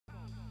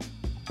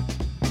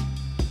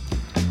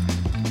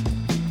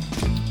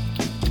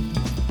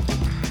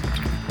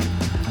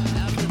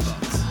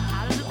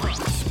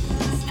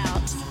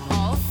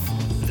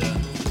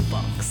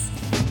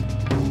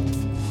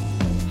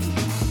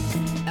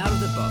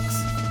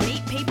Box.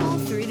 Meet people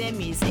through their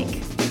music.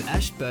 With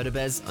Ash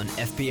Berdabez on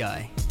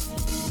FBI.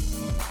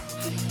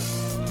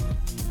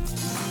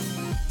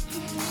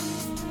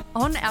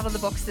 On Out of the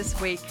Box this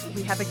week,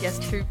 we have a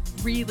guest who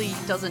really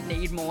doesn't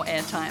need more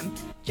airtime,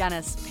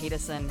 Janice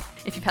Petersen.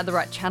 If you've had the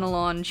right channel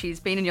on, she's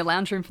been in your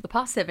lounge room for the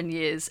past 7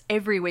 years,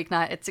 every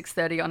weeknight at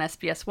 6:30 on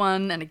SBS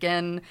One, and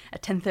again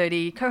at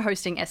 10:30,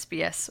 co-hosting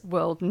SBS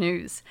World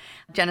News.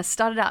 Janice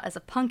started out as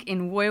a punk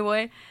in Woy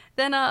Woy,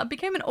 then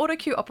became an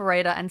autocue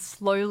operator and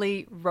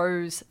slowly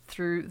rose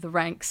through the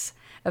ranks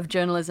of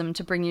journalism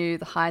to bring you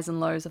the highs and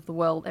lows of the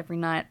world every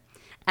night.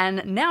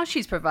 And now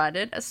she's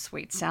provided a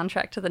sweet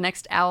soundtrack to the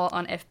next hour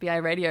on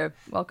FBI Radio.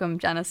 Welcome,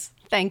 Janice.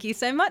 Thank you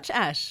so much,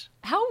 Ash.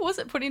 How was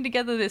it putting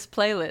together this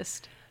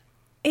playlist?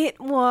 It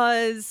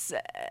was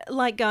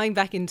like going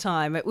back in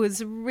time. It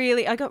was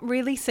really, I got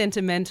really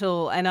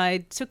sentimental and I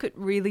took it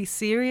really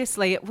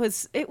seriously. It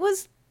was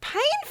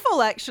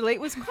painful, actually.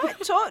 It was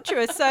quite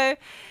torturous. So,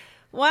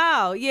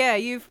 wow, yeah,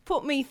 you've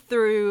put me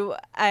through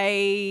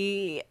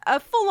a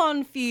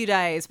full-on few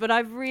days, but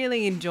I've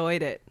really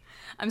enjoyed it.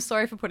 I'm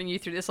sorry for putting you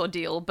through this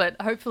ordeal, but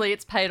hopefully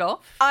it's paid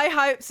off. I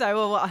hope so.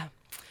 Well,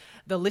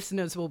 the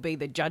listeners will be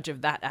the judge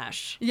of that,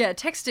 Ash. Yeah,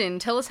 text in.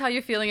 Tell us how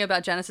you're feeling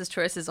about Janice's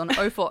choices on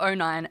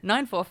 0409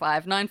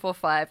 945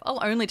 945.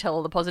 I'll only tell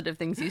all the positive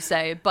things you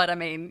say, but I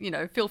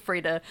mean, feel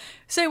free to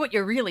say what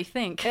you really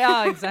think.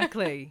 Yeah,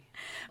 exactly.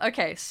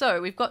 Okay, so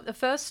we've got the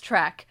first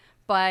track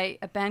by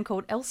a band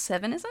called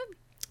L7, is it?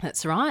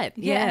 That's right,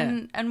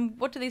 yeah. And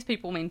what do these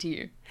people mean to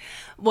you?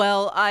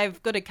 Well,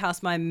 I've got to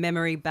cast my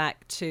memory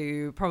back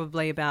to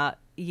probably about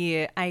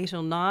year 8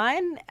 or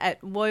 9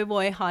 at Woy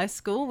Woy High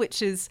School,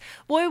 which is,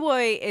 Woy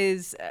Woy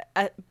is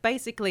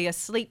basically a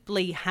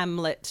sleepy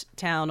hamlet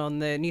town on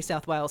the New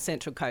South Wales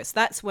Central Coast.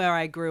 That's where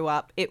I grew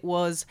up. It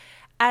was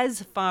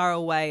as far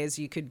away as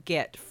you could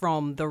get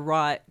from the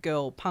riot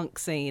girl punk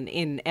scene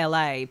in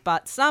LA.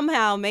 But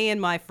somehow me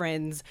and my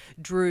friends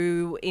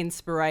drew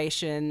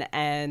inspiration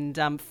and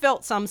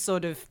felt some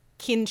sort of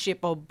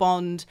kinship or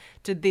bond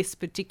to this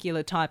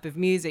particular type of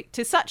music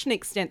to such an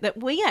extent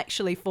that we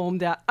actually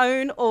formed our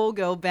own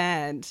all-girl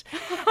band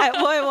at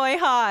Woy Woy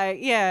High.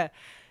 Yeah.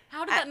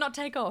 How did that not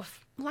take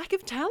off? Lack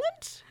of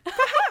talent,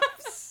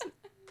 perhaps.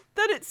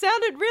 That it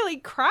sounded really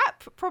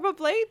crap,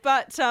 probably.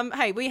 But,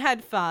 hey, we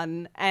had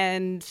fun.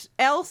 And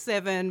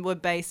L7 were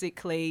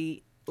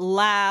basically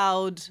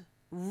loud,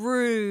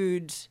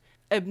 rude,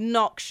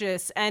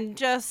 obnoxious, and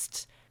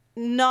just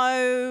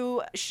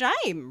no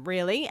shame,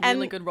 really.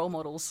 Really good role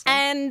models.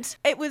 And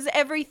it was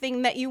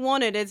everything that you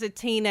wanted as a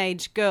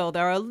teenage girl.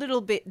 They were a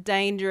little bit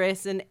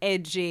dangerous and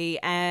edgy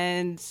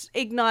and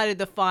ignited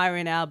the fire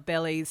in our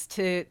bellies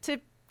to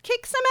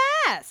kick some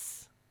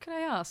ass. Can I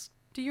ask,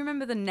 do you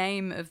remember the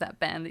name of that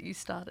band that you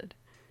started?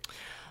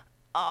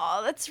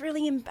 Oh, that's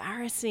really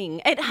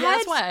embarrassing. That's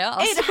why I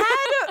asked.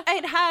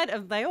 It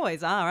had, they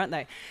always are, aren't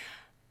they?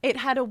 It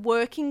had a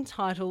working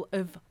title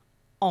of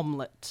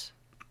Omelette.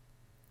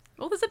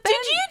 Well, there's a band.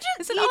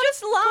 Did you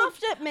just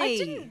laughed at me. I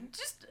didn't.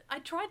 I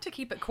tried to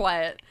keep it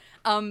quiet.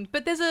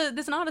 But there's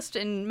an artist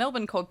in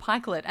Melbourne called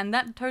Pikelet, and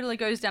that totally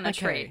goes down a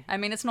tree. I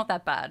mean, it's not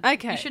that bad.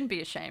 Okay. You shouldn't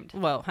be ashamed.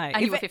 Well, hey.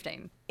 And you were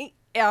 15.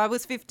 Yeah, I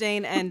was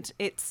 15, and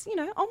it's,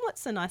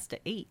 omelettes are nice to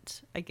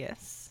eat, I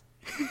guess.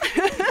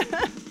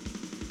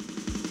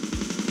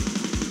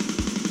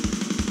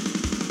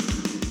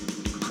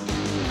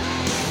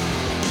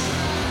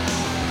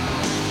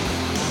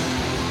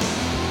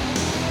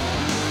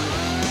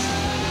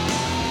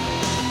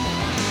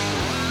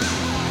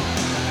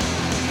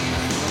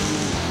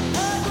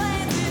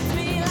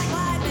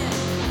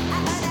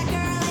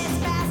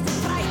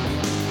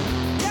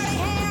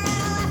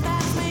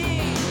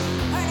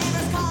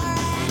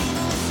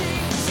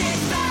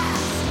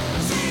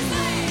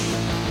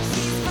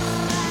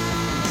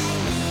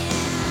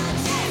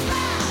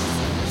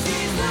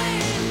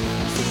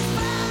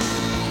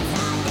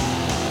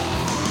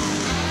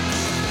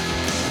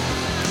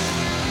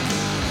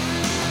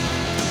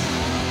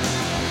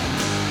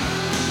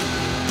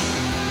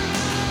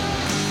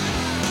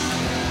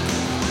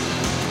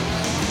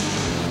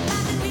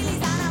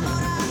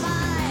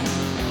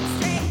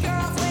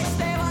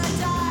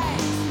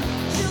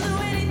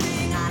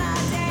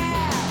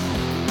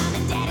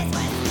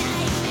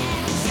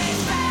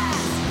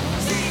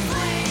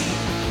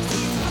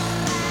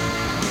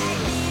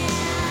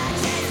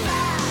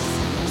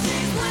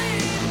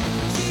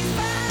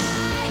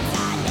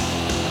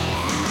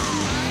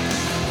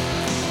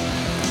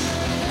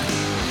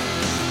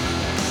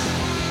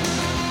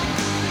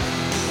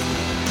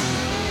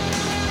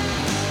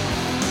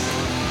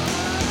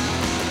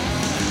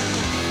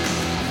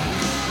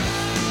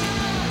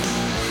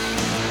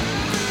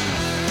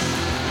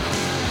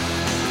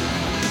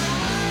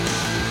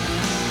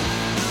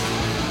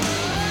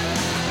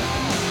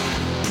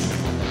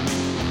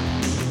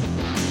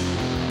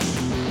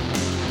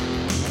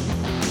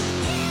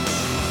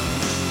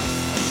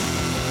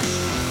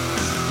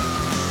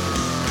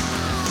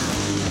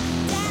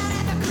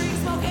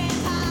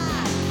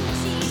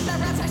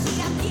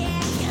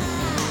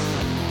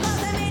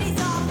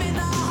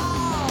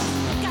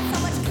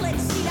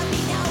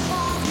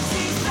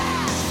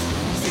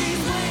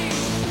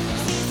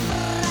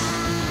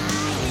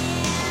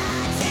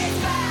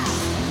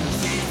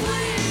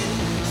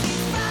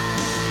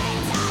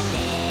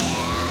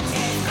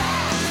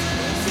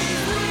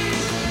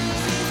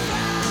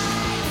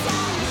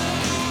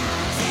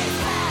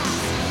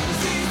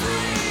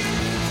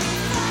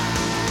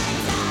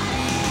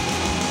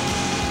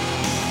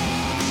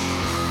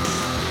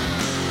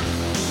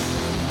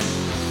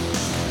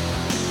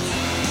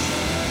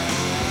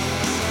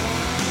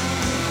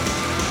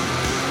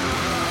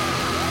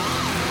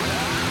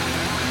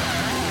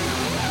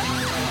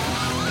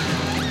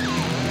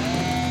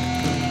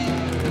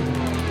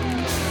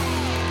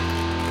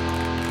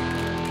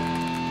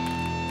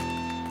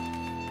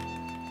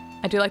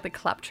 I do like the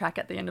clap track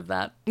at the end of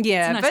that.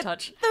 Yeah, it's a nice but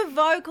touch. the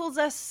vocals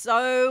are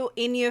so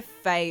in your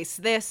face.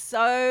 They're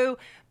so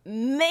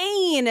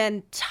mean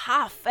and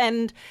tough,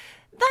 and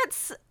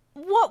that's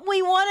what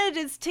we wanted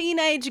as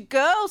teenage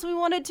girls. We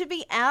wanted to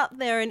be out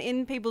there and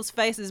in people's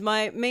faces.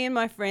 Me and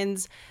my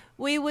friends,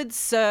 we would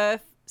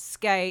surf,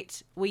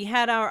 skate. We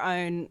had our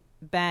own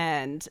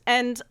band,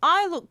 and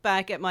I look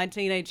back at my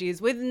teenage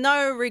years with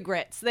no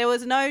regrets. There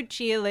was no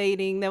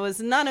cheerleading. There was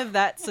none of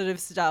that sort of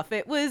stuff.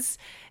 It was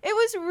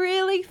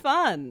really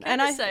fun.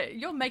 And I say,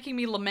 you're making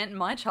me lament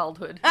my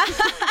childhood.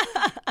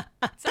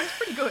 Sounds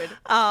pretty good.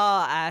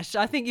 Oh, Ash,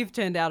 I think you've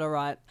turned out all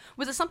right.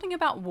 Was it something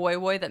about Woy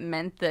Woy that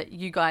meant that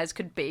you guys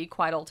could be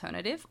quite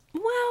alternative?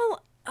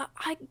 Well,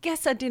 I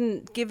guess I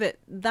didn't give it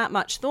that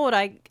much thought.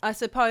 I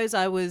suppose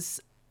I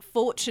was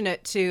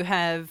fortunate to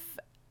have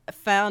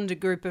found a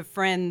group of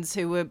friends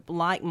who were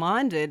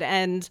like-minded,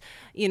 and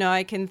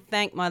I can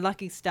thank my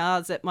lucky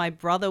stars that my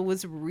brother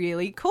was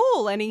really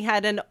cool and he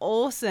had an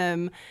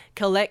awesome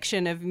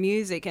collection of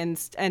music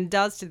and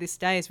does to this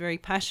day, is very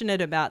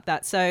passionate about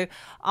that. So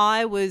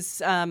I was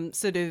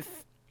sort of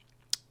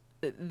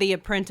the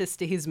apprentice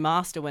to his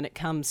master when it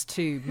comes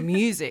to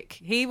music.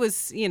 He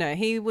was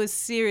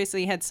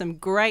seriously had some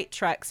great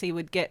tracks. He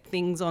would get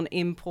things on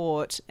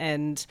import,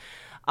 and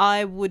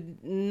I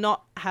would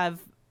not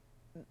have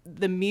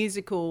the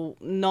musical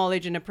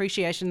knowledge and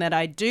appreciation that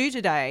I do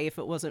today if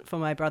it wasn't for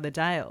my brother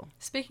Dale.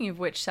 Speaking of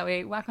which, shall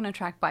we whack on a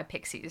track by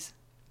Pixies?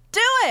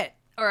 Do it!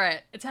 All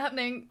right, it's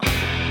happening.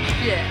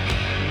 Yeah.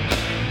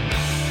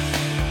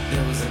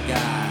 There was a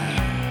guy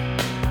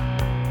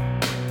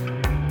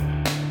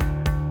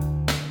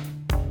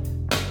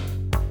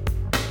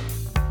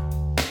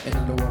an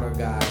underwater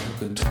guy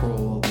who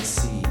controlled the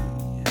sea.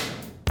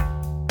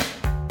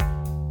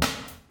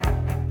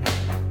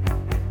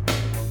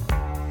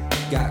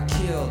 Got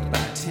killed by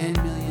 10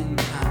 million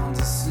pounds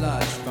of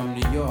sludge from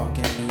New York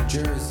and New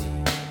Jersey.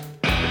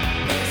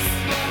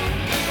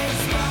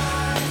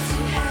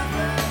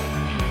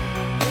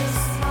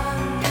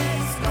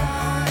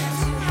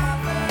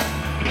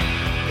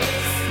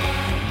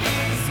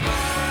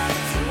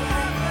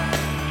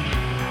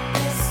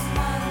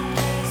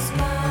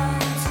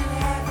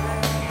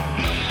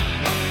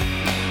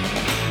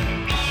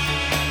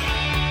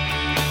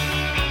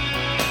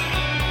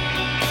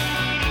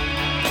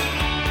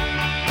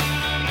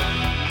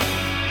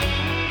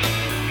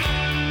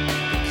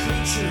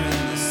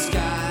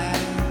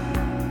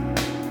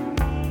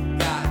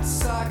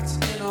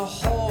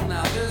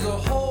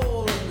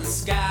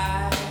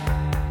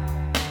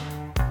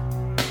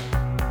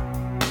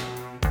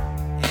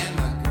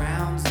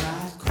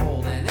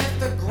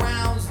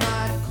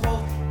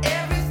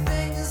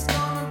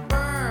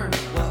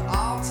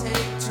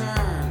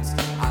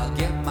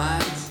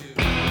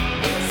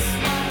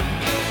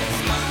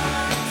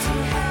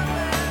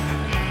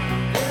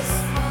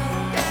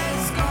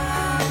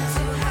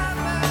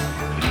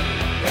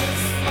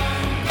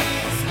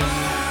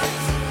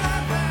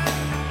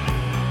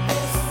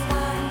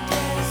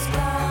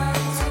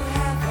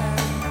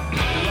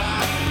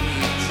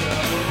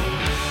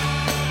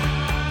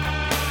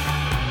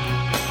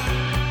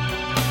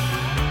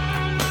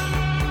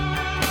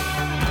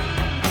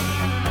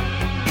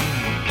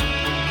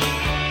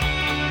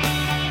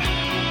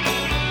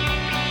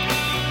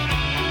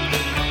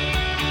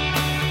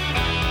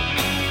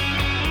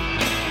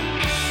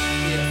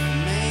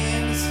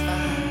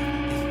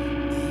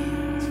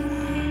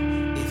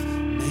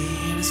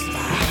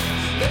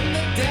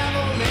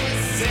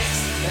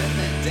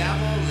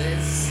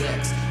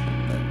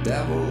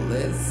 Devil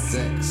is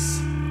six.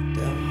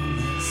 Devil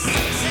is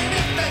six. And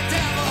if the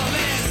devil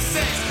is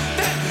six,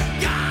 then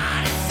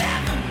God is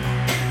seven.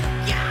 And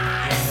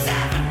God is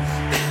seven.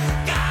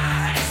 Then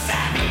God is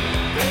seven.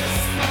 This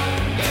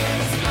monk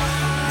is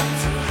gone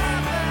to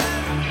heaven.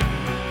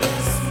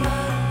 This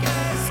monk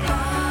is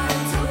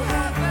gone to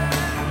heaven.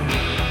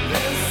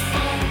 This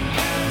monk is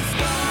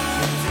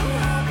gone to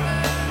heaven.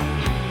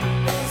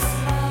 This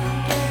monk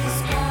is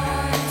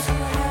gone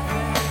to heaven.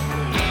 This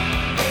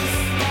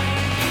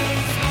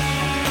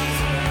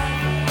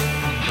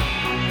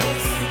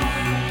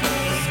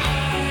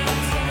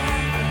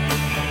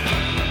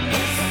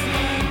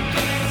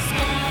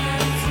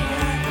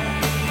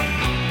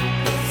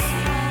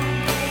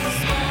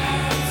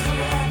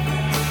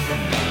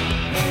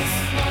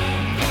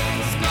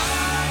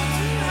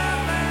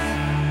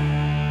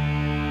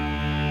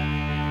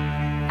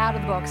Out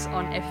of the Box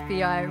on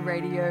FBI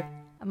Radio.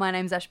 My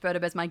name's Ash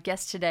Burdabez. My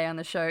guest today on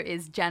the show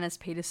is Janice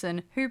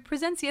Petersen, who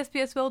presents the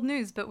SBS World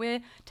News, but we're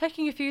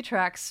taking a few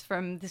tracks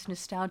from this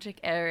nostalgic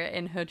era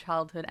in her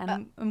childhood.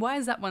 And why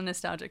is that one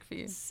nostalgic for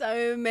you?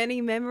 So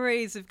many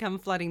memories have come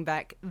flooding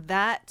back.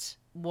 That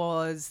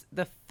was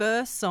the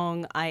first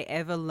song I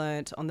ever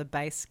learnt on the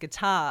bass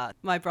guitar.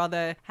 My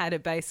brother had a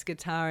bass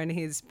guitar in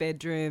his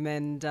bedroom,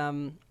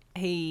 and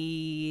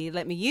he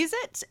let me use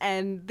it.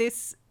 And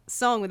this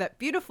song with that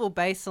beautiful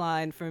bass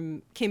line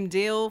from Kim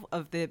Deal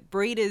of the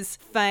Breeders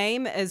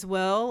fame as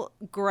well.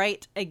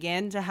 Great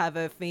again to have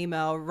a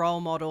female role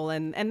model,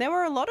 and there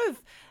were a lot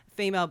of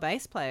female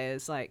bass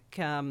players like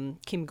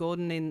Kim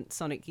Gordon in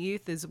Sonic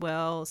Youth as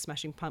well.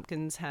 Smashing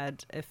Pumpkins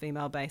had a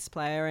female bass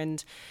player.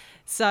 And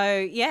so,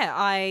 yeah,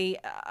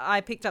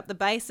 I picked up the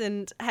bass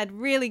and had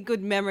really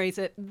good memories.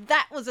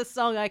 That was a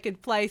song I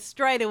could play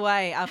straight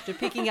away after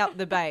picking up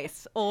the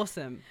bass.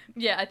 Awesome.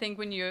 Yeah, I think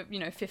when you're,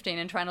 15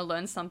 and trying to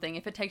learn something,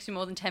 if it takes you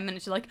more than 10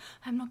 minutes, you're like,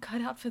 I'm not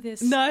cut out for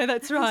this. No,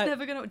 that's right.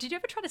 Never gonna... Did you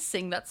ever try to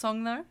sing that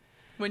song, though,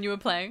 when you were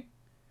playing?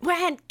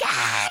 When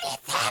God is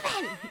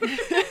heaven.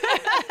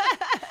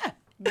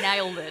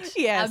 Nailed it.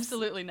 Yes.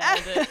 Absolutely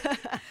nailed it.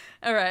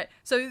 All right.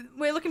 So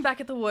we're looking back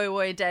at the Woy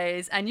Woy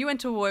days, and you went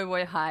to Woy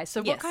Woy High.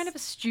 So Yes. what kind of a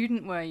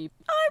student were you?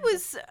 I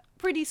was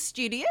pretty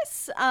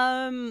studious.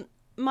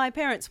 My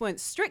parents weren't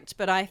strict,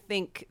 but I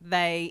think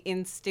they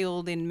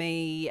instilled in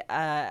me,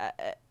 a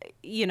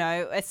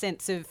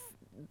sense of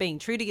being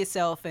true to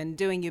yourself and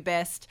doing your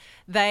best.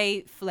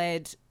 They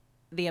fled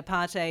the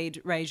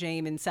apartheid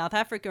regime in South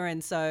Africa,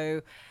 and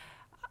so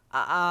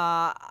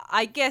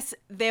I guess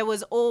there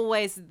was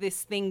always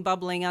this thing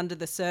bubbling under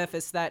the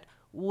surface that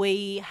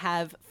we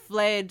have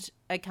fled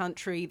a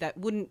country that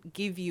wouldn't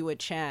give you a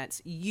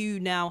chance. You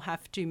now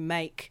have to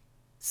make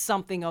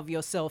something of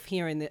yourself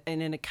here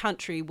in a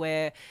country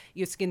where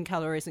your skin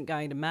colour isn't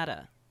going to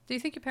matter. Do you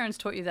think your parents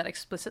taught you that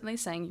explicitly,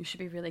 saying you should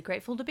be really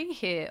grateful to be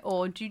here?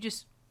 Or do you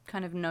just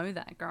kind of know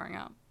that growing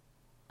up?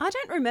 I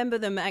don't remember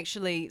them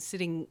actually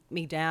sitting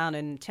me down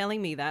and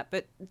telling me that,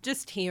 but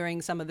just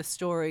hearing some of the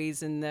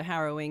stories and the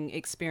harrowing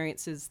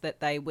experiences that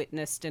they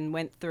witnessed and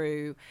went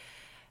through,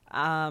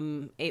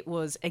 it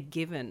was a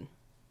given.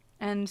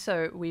 And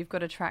so we've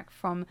got a track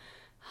from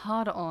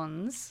Hard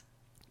Ons.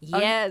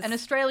 Yes. An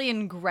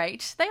Australian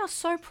great. They are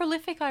so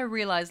prolific, I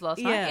realised last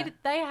night.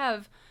 They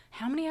have,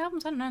 how many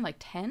albums? I don't know, like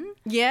 10?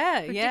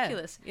 Yeah,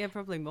 Ridiculous. Yeah,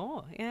 probably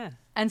more, yeah.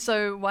 And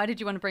so why did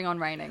you want to bring on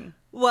Raining?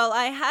 Well,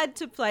 I had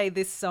to play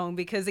this song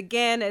because,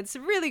 again, it's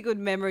really good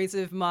memories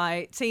of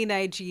my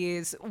teenage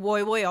years.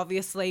 Woy Woy,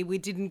 obviously, we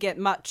didn't get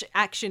much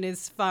action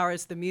as far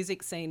as the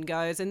music scene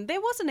goes, and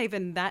there wasn't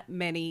even that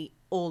many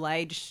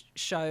all-age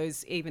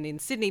shows even in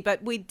Sydney,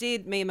 but me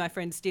and my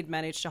friends did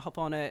manage to hop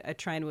on a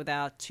train with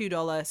our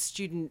 $2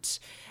 student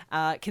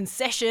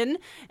concession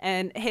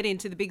and head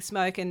into the Big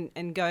Smoke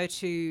and go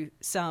to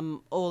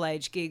some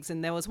all-age gigs.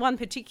 And there was one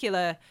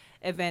particular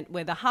event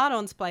where the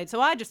Hard-Ons played,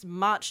 so I just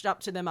marched up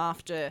to them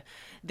after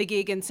the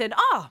gig and said,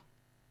 I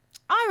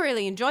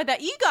really enjoyed that.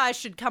 You guys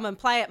should come and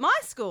play at my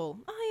school.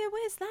 Oh, yeah,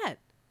 where's that?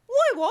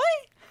 Woy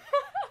Woy.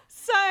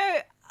 So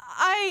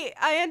I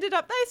ended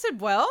up, they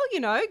said, well,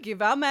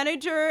 give our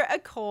manager a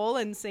call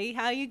and see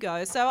how you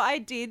go. So I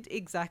did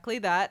exactly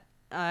that.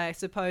 I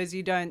suppose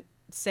you don't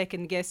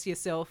second guess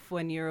yourself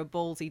when you're a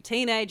ballsy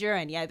teenager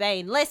and you've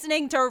been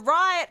listening to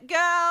Riot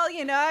Girl,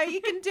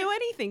 you can do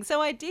anything.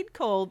 So I did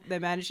call the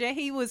manager.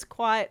 He was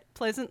quite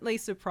pleasantly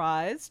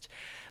surprised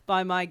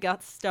by my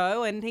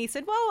gusto, and he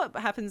said, well, it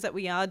happens that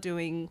we are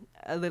doing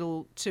a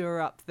little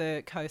tour up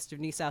the coast of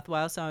New South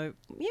Wales, so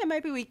yeah,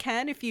 maybe we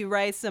can, if you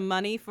raise some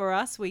money for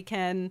us, we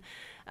can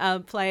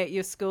play at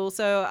your school.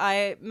 So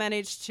I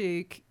managed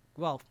to,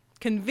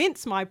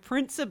 convince my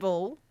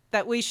principal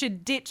that we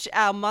should ditch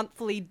our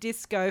monthly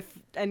disco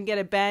and get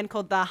a band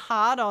called the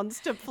Hard-Ons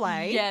to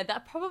play. Yeah,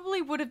 that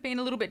probably would have been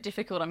a little bit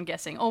difficult, I'm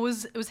guessing. Or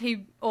was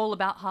he all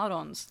about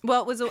Hard-Ons? Well,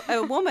 it was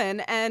a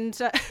woman and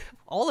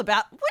all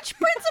about... Which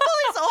principal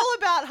is all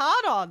about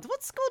Hard-Ons?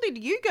 What school did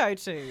you go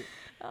to?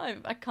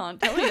 I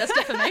can't tell you. That's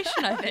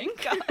defamation, I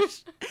think.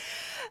 Gosh.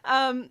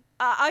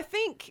 I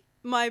think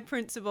my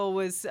principal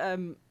was...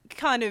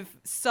 kind of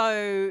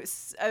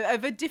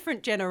of a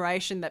different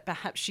generation that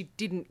perhaps she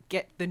didn't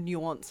get the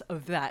nuance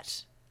of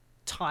that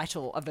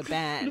title of a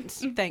band,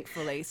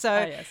 thankfully. So,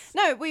 yes.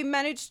 No, we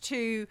managed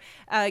to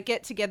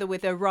get together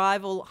with a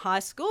rival high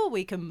school.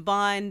 We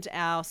combined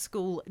our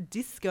school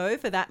disco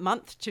for that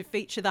month to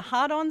feature the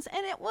Hard-Ons,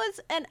 and it was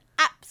an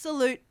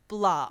absolute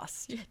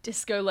blast. Yeah,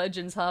 disco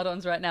legends,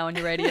 Hard-Ons right now on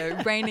your radio.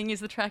 Raining is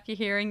the track you're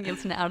hearing. You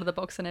listen to Out of the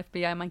Box on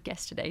FBI. My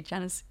guest today,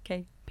 Janice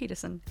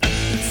Petersen.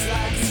 It's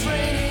like it's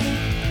raining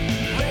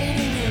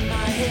in my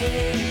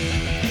head.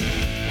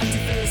 And to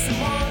face the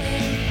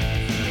morning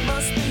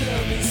must be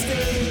a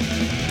mistake.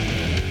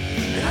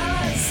 And I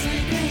like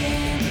sleeping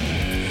in,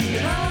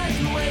 and I like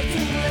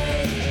waking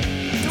late.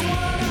 Don't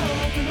wanna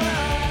open my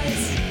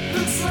eyes.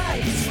 Looks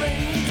like it's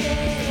raining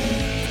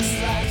again. Looks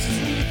like she's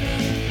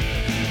weeping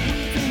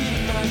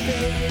in my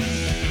bed.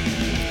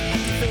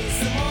 And to face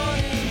the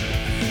morning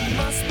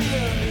must be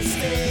a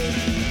mistake.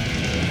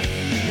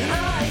 And I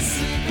like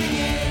sleeping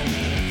in,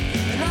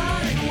 and I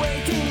like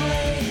waking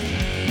late.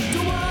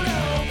 Don't wanna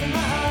open my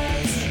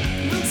eyes.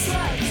 Looks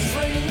like it's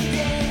raining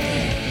again.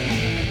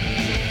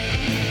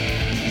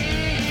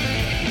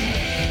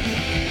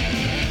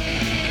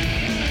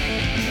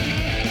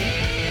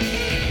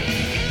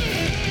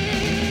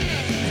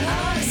 And I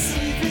like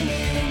sleeping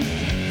in,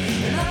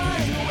 and I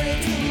like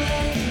waking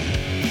late.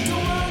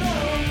 Don't wanna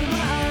open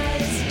my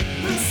eyes.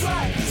 Looks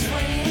like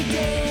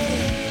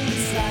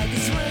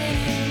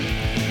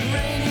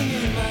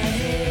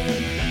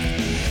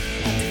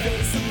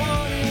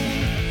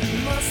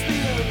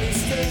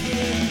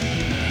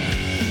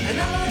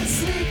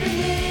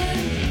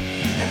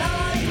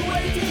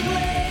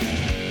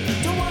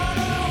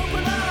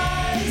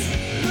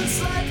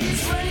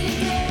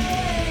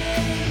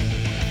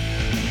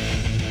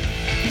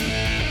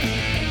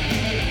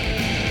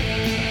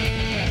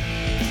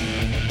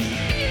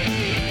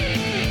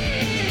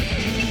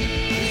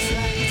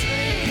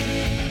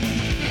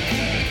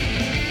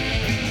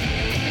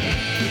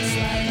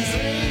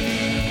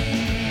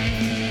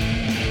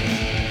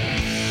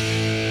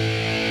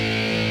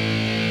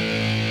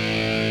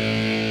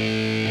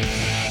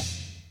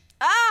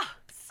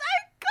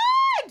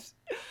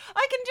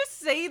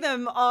see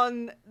them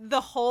on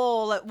the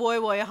hall at Woy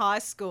Woy High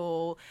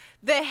School,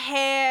 the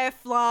hair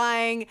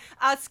flying,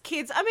 us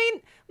kids. I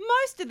mean,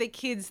 most of the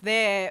kids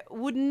there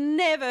would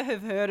never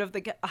have heard of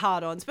the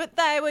Hard-Ons, but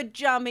they were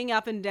jumping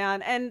up and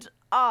down. And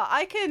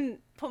I can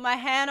put my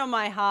hand on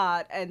my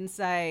heart and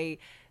say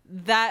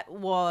that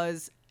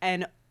was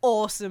an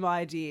awesome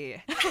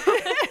idea.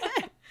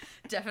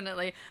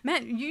 Definitely.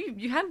 Man,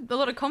 you had a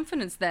lot of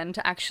confidence then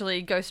to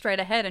actually go straight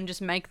ahead and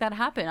just make that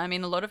happen. I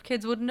mean, a lot of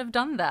kids wouldn't have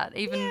done that,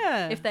 even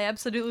if they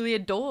absolutely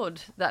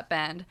adored that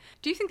band.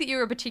 Do you think that you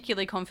were a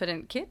particularly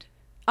confident kid?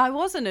 I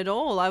wasn't at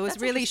all. I was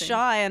That's really interesting.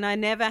 shy, and I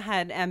never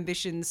had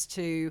ambitions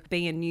to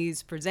be a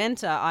news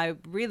presenter. I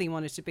really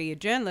wanted to be a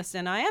journalist,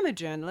 and I am a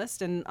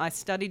journalist, and I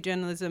studied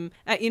journalism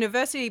at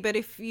university. But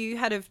if you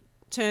had have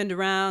turned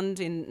around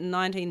in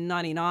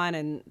 1999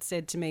 and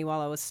said to me while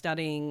I was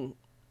studying,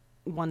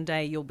 one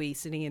day you'll be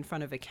sitting in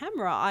front of a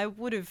camera, I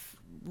would have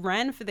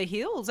ran for the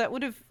hills. That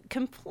would have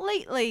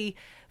completely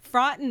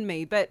frightened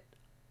me. But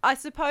I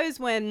suppose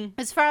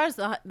as far as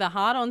the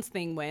Hard-Ons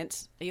thing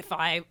went, if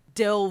I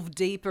delve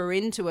deeper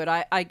into it,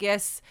 I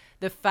guess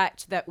the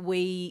fact that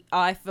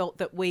I felt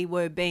that we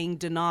were being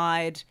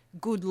denied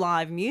good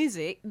live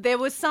music, there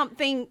was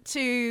something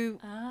to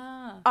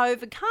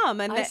overcome.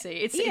 And I see.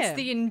 It's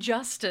the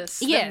injustice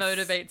that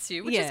motivates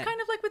you, which is kind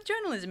of like with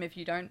journalism. If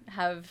you don't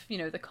have,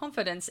 the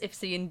confidence, it's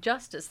the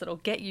injustice that'll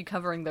get you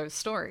covering those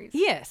stories.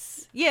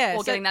 Yes. Yeah.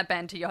 Or getting that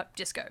band to your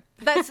disco.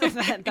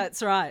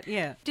 That's right.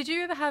 Yeah. Did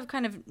you ever have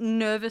kind of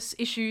nervous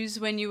issues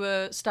when you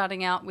were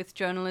starting out with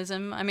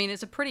journalism? I mean,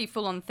 it's a pretty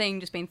full-on thing,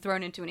 just being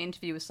thrown into an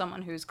interview with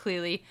someone who's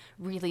clearly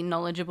really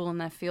knowledgeable in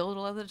their field a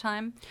lot of the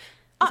time.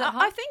 Is that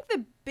hard? I think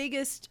the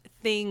biggest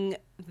thing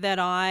that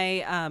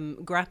I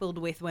grappled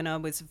with when I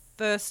was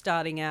first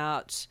starting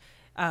out,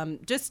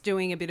 just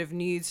doing a bit of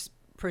news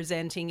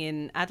presenting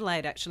in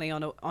Adelaide actually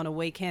on a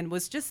weekend,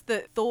 was just the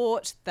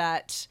thought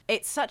that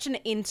it's such an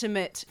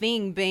intimate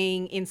thing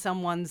being in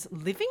someone's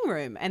living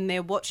room and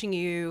they're watching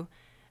you,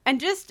 and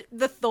just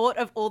the thought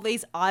of all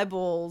these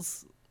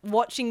eyeballs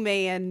watching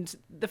me, and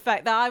the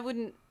fact that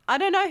I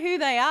don't know who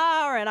they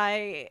are, and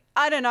I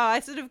don't know, I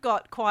sort of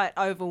got quite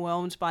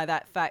overwhelmed by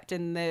that fact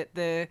and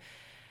the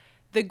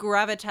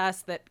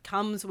gravitas that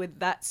comes with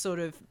that sort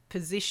of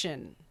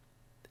position.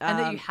 And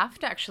that you have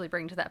to actually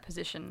bring to that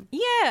position.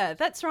 Yeah,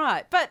 that's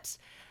right. But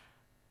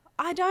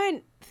I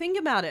don't think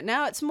about it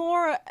now. It's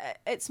more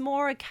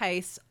a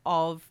case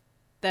of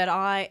that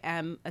I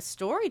am a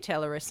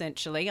storyteller,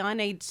 essentially. I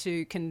need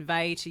to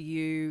convey to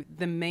you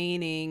the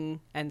meaning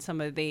and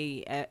some of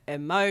the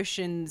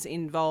emotions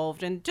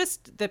involved and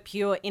just the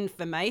pure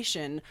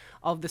information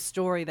of the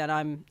story that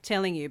I'm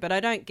telling you. But I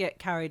don't get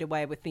carried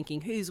away with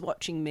thinking who's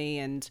watching me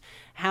and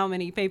how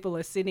many people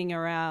are sitting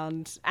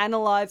around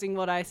analysing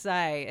what I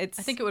say. I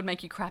think it would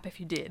make you crap if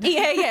you did.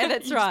 Yeah,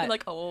 that's You'd right. Just be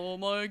like, oh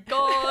my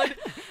God,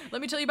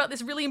 let me tell you about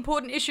this really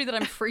important issue that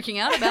I'm freaking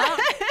out about.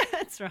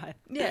 That's right.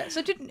 Yeah,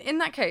 so in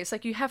that case,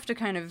 like, you have to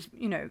kind of,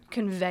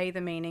 convey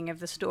the meaning of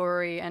the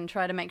story and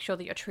try to make sure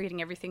that you're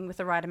treating everything with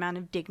the right amount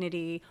of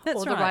dignity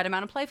or the right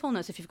amount of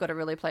playfulness if you've got a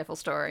really playful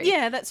story.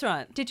 Yeah, that's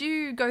right. Did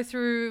you go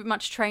through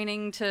much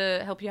training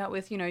to help you out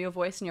with, your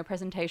voice and your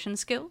presentation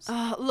skills?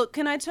 Look,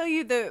 can I tell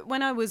you that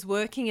when I was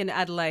working in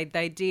Adelaide,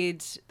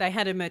 they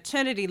had a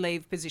maternity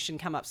leave position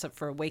come up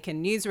for a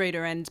weekend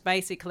newsreader, and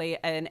basically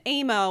an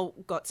email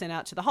got sent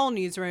out to the whole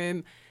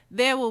newsroom.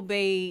 There will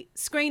be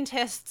screen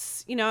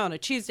tests, on a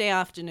Tuesday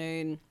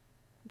afternoon.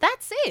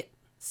 That's it.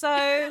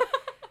 So,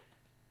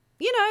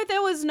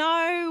 there was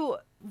no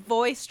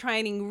voice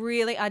training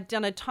really. I'd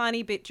done a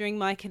tiny bit during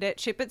my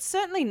cadetship, but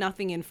certainly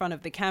nothing in front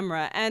of the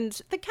camera. And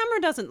the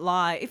camera doesn't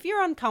lie. If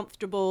you're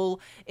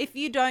uncomfortable, if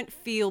you don't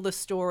feel the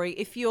story,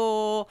 if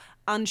you're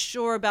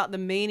unsure about the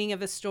meaning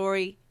of a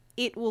story,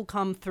 it will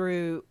come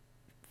through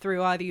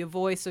either your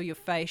voice or your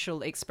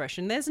facial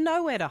expression. There's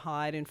nowhere to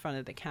hide in front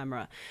of the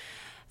camera.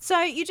 So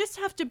you just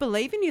have to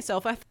believe in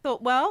yourself. I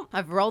thought, well,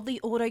 I've rolled the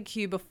auto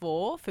cue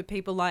before for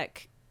people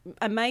like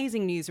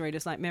amazing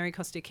newsreaders like Mary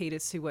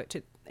Costa-Ketis, who worked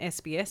at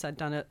SBS. I'd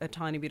done a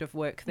tiny bit of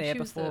work there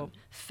before. She was the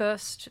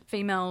first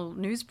female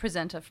news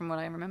presenter, from what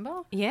I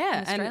remember. Yeah,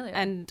 in Australia.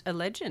 and a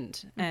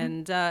legend. Mm-hmm.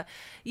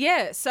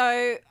 And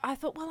so I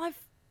thought, well,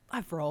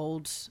 I've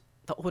rolled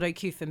the auto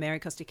cue for Mary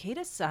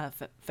Costa-Ketis,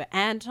 for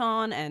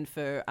Anton, and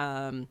for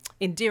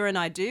Indira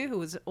Naidu, who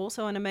was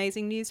also an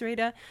amazing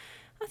newsreader.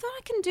 I thought,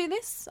 I can do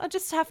this. I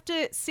just have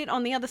to sit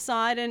on the other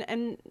side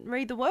and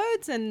read the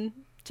words and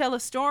tell a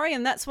story,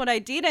 and that's what I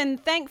did.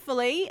 And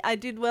thankfully, I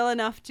did well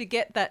enough to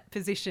get that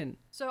position.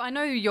 So I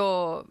know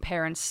your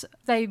parents,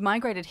 they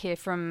migrated here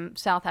from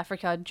South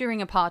Africa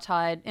during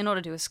apartheid in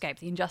order to escape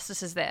the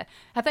injustices there.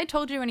 Have they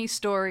told you any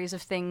stories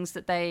of things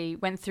that they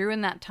went through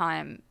in that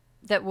time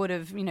that would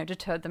have,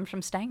 deterred them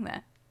from staying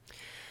there?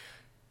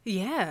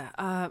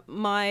 Yeah.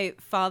 My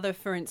father,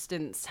 for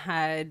instance,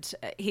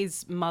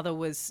 his mother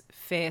was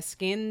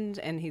fair-skinned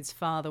and his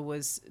father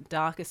was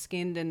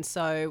darker-skinned. And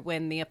so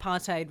when the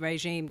apartheid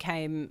regime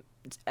came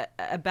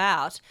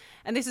about,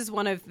 and this is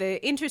one of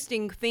the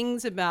interesting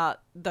things about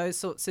those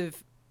sorts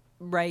of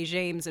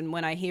regimes, and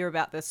when I hear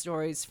about the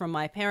stories from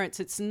my parents,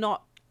 it's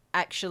not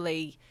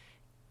actually,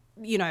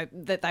 you know,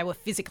 that they were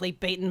physically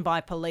beaten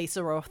by police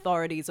or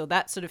authorities or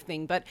that sort of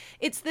thing, but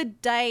it's the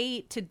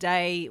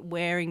day-to-day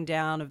wearing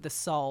down of the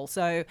soul.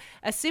 So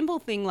a simple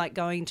thing like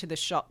going to the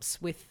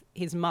shops with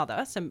his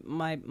mother, so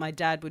my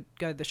dad would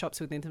go to the shops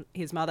with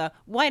his mother,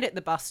 wait at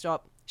the bus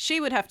stop,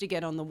 she would have to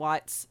get on the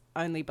whites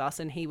only bus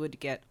and he would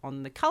get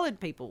on the coloured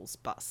people's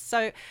bus.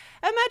 So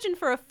imagine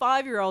for a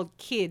 5-year-old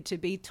kid to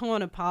be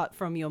torn apart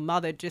from your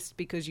mother just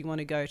because you want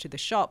to go to the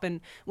shop.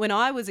 And when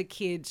I was a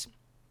kid,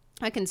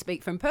 I can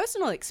speak from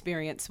personal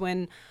experience.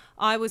 When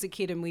I was a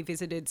kid and we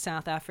visited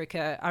South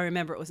Africa, I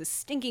remember it was a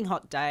stinking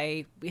hot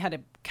day. We had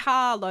a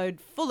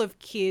carload full of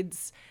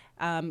kids,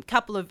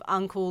 couple of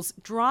uncles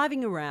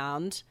driving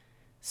around,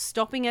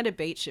 stopping at a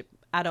beach. An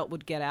adult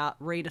would get out,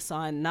 read a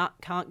sign, nah,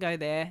 can't go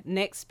there.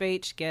 Next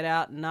beach, get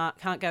out, nah,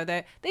 can't go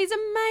there. These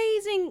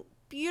amazing,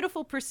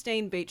 beautiful,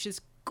 pristine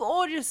beaches,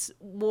 gorgeous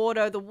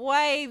water, the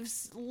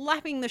waves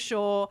lapping the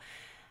shore.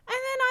 And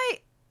then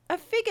I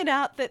figured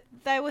out that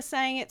they were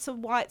saying it's a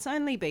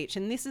whites-only beach,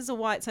 and this is a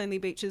whites-only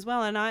beach as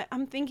well. And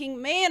I'm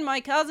thinking, me and my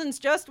cousins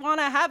just want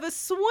to have a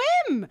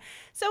swim.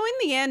 So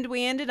in the end,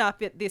 we ended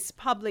up at this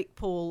public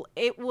pool.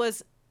 It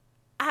was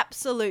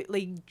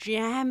absolutely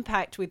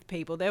jam-packed with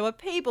people. There were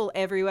people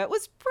everywhere. It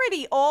was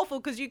pretty awful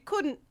because you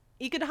could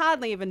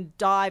hardly even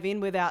dive in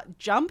without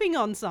jumping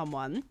on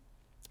someone.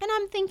 And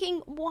I'm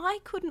thinking, why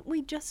couldn't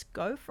we just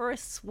go for a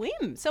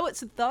swim? So it's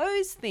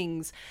those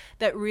things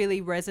that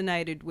really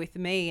resonated with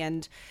me.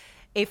 And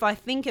if I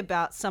think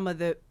about some of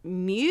the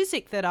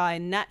music that I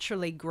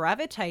naturally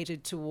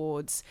gravitated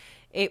towards,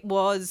 it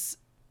was,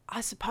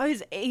 I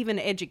suppose, even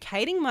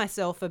educating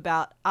myself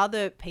about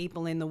other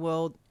people in the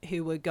world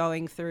who were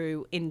going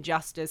through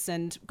injustice.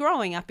 And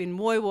growing up in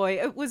Woy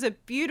Woy, it was a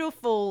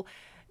beautiful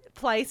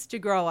place to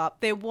grow up.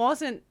 There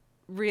wasn't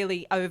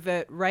really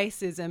overt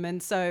racism.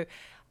 And so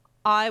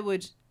I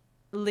would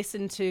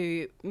listen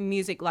to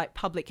music like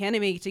Public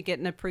Enemy to get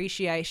an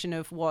appreciation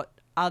of what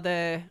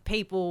other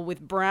people with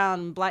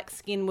brown, black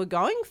skin were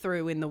going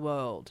through in the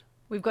world.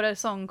 We've got a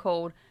song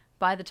called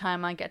By the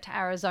Time I Get to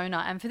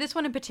Arizona, and for this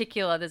one in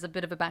particular, there's a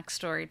bit of a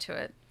backstory to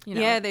it. You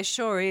know? Yeah, there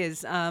sure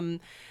is.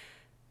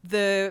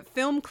 The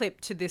film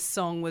clip to this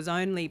song was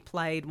only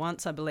played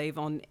once, I believe,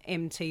 on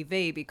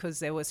MTV because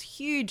there was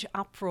huge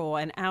uproar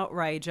and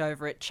outrage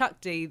over it. Chuck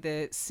D,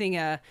 the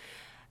singer,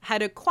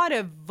 had quite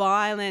a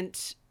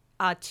violent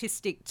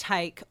artistic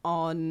take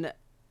on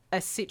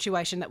a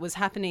situation that was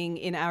happening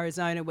in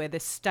Arizona where the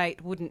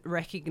state wouldn't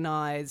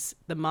recognise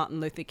the Martin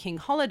Luther King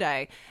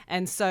holiday.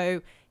 And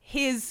so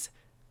his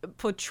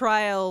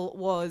portrayal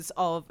was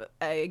of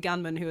a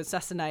gunman who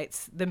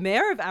assassinates the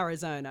mayor of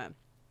Arizona.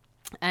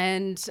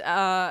 And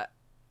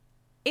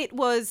it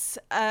was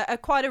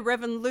quite a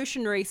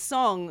revolutionary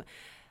song.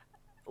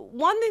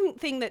 One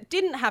thing that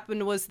didn't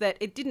happen was that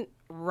it didn't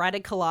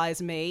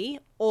radicalise me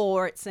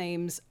or, it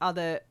seems,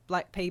 other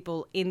black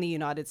people in the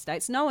United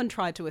States. No one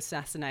tried to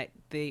assassinate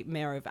the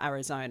mayor of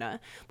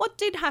Arizona. What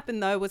did happen,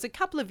 though, was a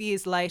couple of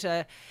years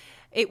later,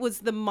 it was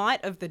the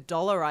might of the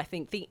dollar, I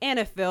think. The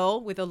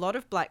NFL, with a lot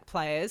of black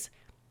players,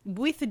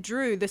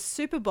 withdrew the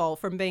Super Bowl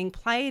from being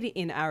played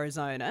in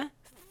Arizona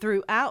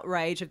through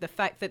outrage of the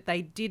fact that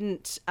they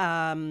didn't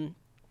want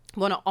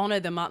to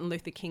honour the Martin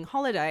Luther King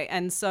holiday.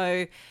 And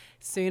so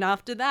soon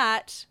after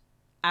that,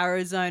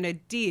 Arizona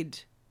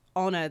did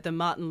honour the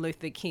Martin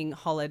Luther King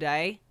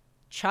holiday.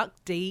 Chuck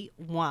D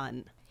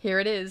won. Here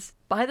it is.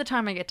 By the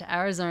Time I Get to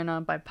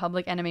Arizona by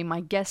Public Enemy. My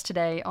guest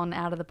today on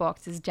Out of the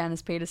Box is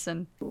Janice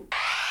Petersen.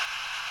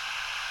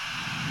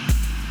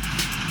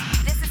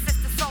 This is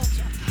Sister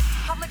Soldier.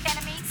 Public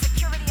Enemy,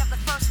 security of the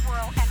First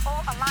World, and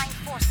all aligned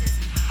forces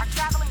are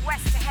traveling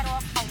west to head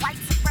off a white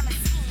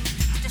supremacist scheme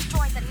to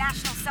destroy the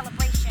national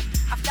celebration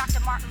of Dr.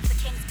 Martin Luther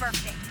King's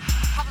birthday.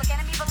 Public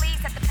Enemy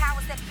believes that the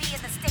powers that be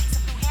in the states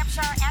of New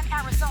Hampshire and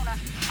Arizona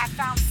have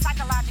found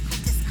psychological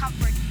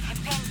discomfort in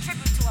paying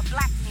tribute to a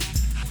black man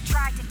who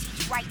tried to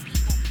teach white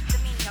people the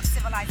meaning of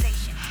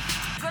civilization.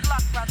 Good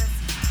luck, brothers.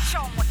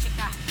 Show them what you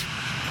got.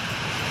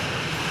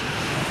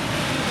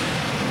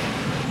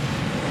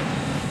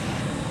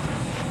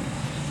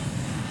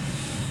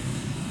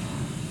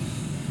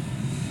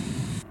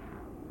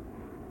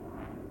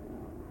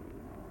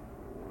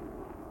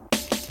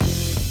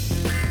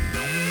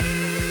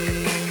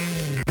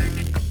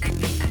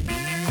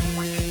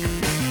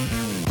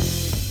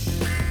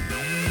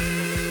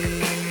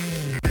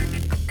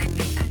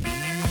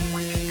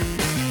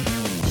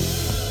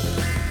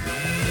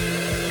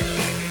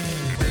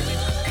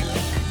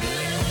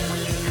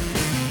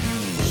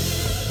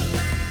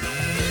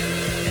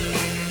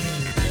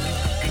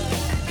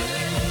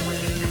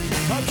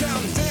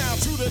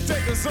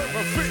 Deserve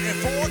a fitting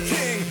for a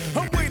king.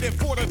 I'm waiting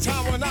for the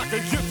time when I can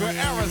get to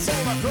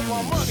Arizona, cause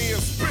my money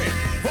is spent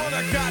on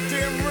a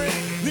goddamn rent.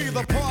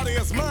 Neither party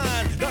is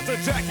mine, not the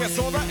jackass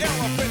or the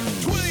elephant.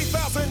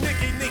 20,000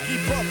 Nicky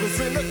brothers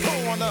in the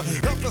corner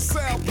of the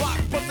cell block,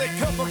 but they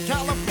come from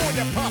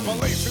California.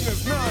 Population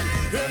is none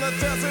in a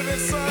desert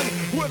and sun,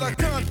 with a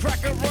gun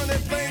cracker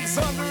running things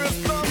under his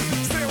thumb,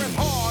 staring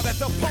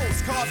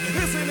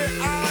Isn't it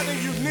odd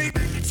and unique?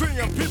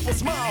 Seeing people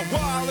smile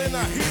while in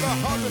a heat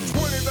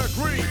 120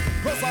 degrees.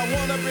 Cause I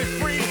wanna be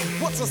free.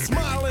 What's a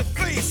smiling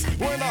face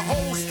when the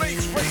whole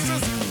state's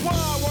racist? Why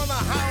I want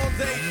a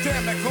holiday,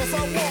 damn it, cause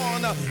I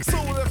wanna. So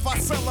if I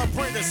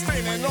celebrate it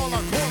standing on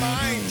a corner,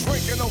 I ain't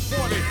drinking no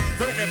 40.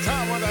 Drinking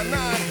time with a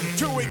 9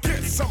 till we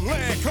get some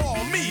land.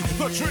 Call me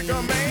the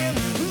trigger man.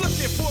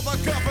 Looking for the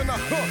governor.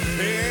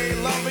 He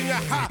ain't loving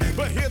you high,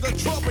 but hear the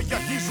trouble,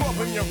 yeah, he's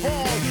rubbing you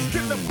wrong.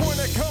 Get the point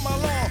and come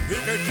along. He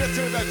could get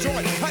to the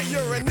joint. I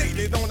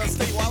urinated on the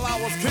stage while I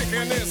was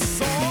kicking this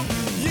song.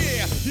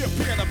 Yeah, you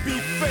better be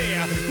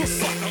fair. The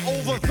sucker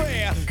over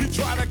there, he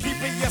tried to keep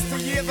it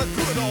yesteryear, the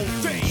good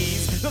old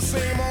days. The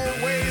same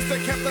old ways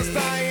that kept us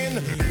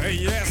dying.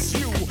 Yes,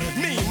 you,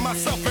 me,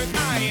 myself, and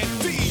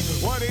I&D.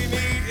 What he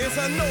need is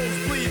a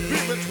nosebleed, be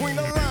between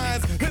the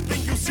lines. And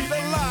think you see the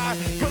lie,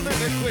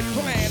 politically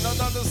planned.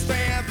 Don't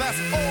understand, that's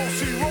all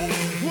she wrote.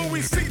 When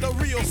we see the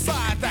real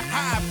side, to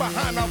hide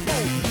behind a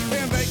vote.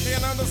 And they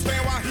can't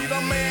understand why he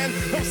the man.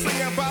 I'm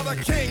singing about a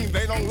king,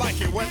 they don't like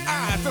it when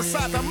I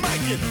decide to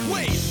mic it.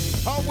 Wait,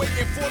 I'm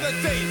waiting for the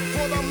date,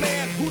 for the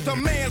man who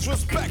demands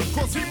respect,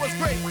 cause he was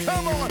great.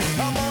 Come on,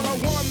 I'm on a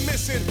one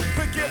mission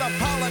to get a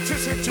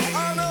politician to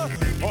honor,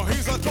 or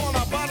he's a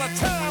goner by the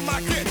time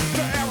I get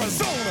to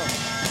Arizona.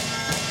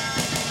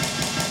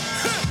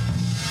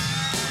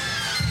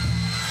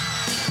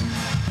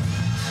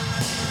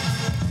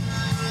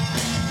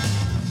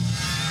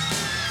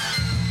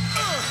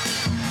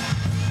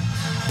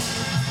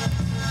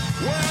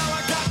 Well,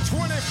 I got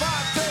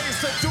 25 days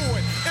to do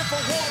it. If I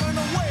want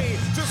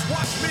away, just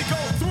watch me go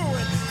through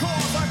it.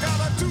 Cause I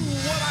gotta do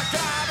what I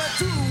gotta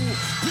do.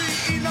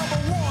 PE number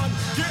 1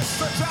 gets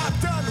the job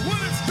done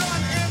when it's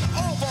done and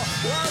over.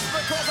 Well, it's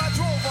because I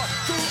drove her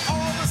through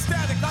all the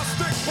static. Now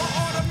stick for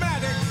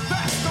automatic.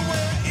 That's the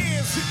way it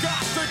is. You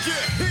got to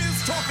get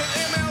his talking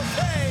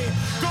MLK.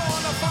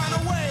 Gonna find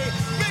a way.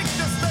 Make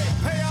this day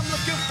pay. I'm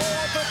looking for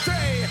the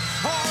day.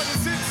 Hard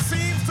as it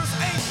seems, this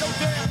ain't no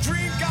damn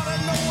dream. Gotta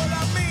know what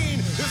I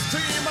mean. It's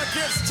team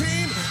against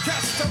team,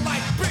 catch the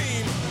light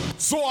beam.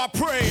 So I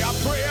pray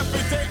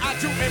every day I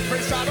do a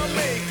praise out of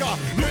Jamaica.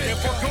 Looking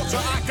for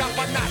culture I got,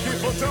 but not here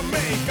for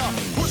Jamaica.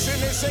 Pushing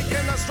and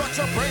shaking the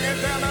structure, bringing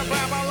down the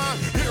Babylon.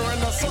 Here in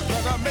the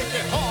circle to make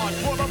it hard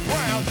for the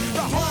brown.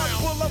 The heart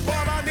full of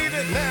what I need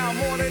it now,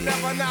 more than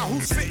ever now.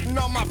 Who's sitting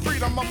on my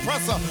freedom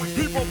oppressor?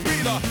 People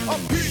beater, a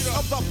piece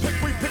of the pick.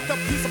 We picked a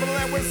piece of the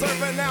land we're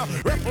serving now.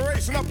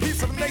 Reparation, a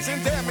piece of the nation,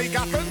 damn, we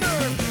got the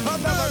nerve.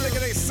 Another nigga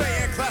they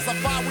saying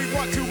classify, we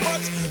want too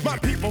much. My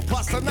people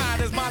plus the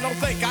 9 is mine, don't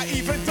think I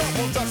even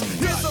double dutch.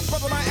 Here's a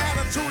brother, my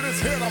attitude is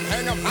hit, I'm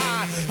hang 'em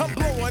high. I'm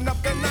blowing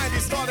up the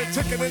 90s, started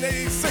ticking in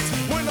 86.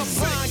 When the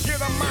sign get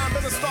a mind,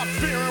 better start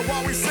fearing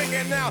while we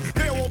singing now.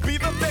 There will be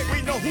the day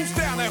we know who's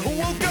down and who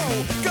will go,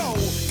 go,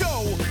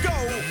 go, go,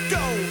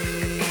 go.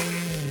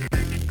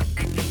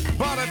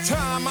 By the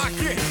time I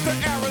get to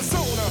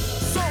Arizona,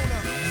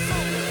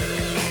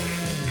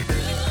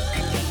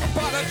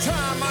 by the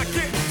time I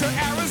get to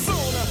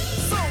Arizona,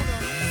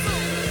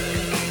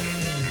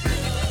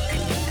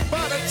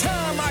 by the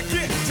time I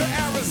get to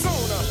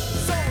Arizona,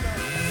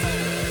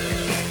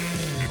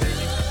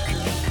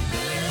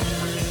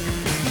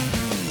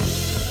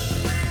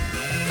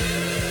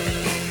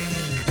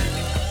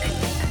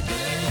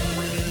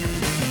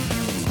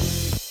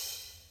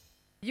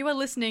 You are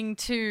listening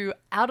to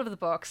Out of the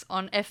Box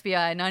on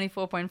FBI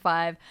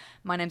 94.5.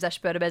 My name's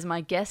Ash Berdabez.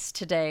 My guest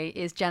today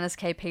is Janice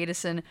K.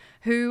 Petersen,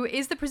 who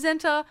is the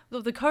presenter,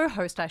 or the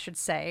co-host, I should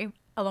say,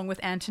 along with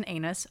Anton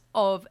Enos,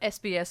 of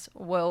SBS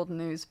World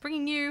News,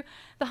 bringing you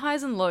the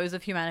highs and lows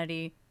of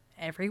humanity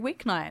every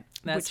weeknight.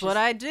 That's what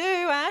I do,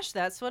 Ash.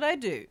 That's what I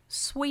do.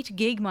 Sweet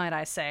gig, might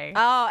I say.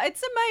 Oh,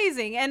 it's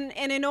amazing. And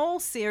in all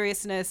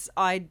seriousness,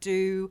 I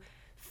do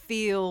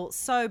feel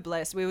so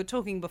blessed. We were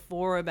talking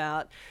before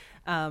about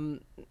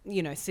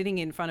sitting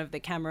in front of the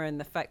camera and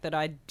the fact that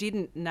I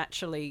didn't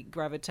naturally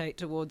gravitate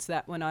towards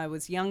that when I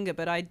was younger.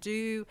 But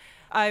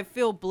I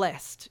feel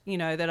blessed,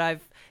 that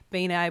I've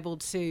been able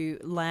to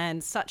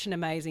land such an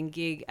amazing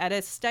gig at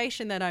a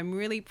station that I'm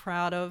really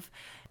proud of.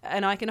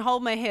 And I can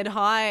hold my head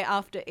high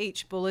after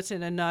each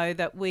bulletin and know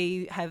that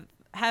we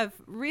have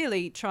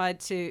really tried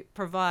to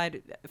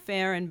provide a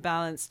fair and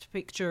balanced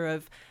picture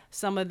of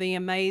some of the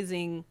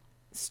amazing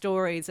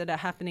stories that are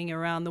happening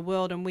around the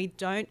world, and we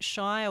don't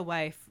shy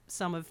away from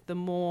some of the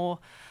more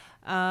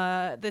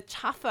the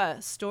tougher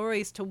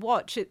stories to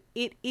watch.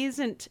 It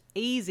isn't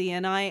easy,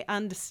 and I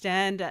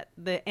understand at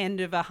the end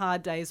of a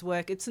hard day's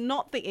work, it's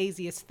not the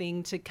easiest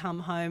thing to come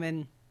home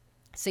and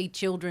see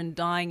children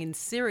dying in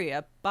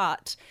Syria,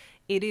 but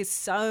it is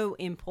so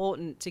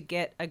important to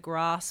get a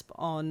grasp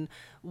on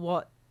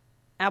what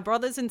our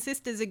brothers and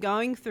sisters are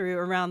going through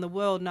around the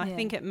world, and I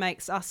think it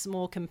makes us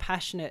more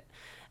compassionate,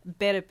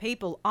 better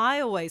people. I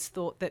always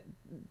thought that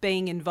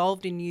being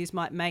involved in news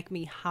might make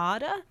me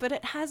harder, but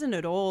it hasn't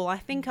at all. I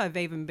think I've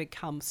even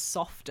become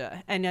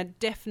softer, and I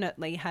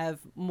definitely have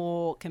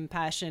more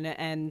compassion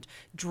and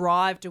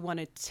drive to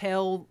want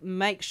to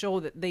make sure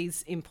that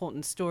these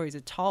important stories are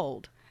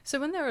told. So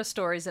when there are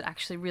stories that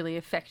actually really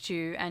affect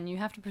you and you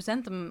have to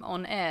present them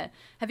on air,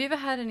 have you ever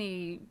had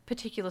any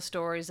particular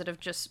stories that have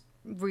just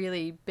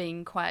really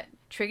been quite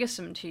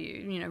triggersome to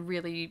you,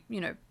 really,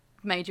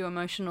 made you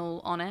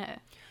emotional on air?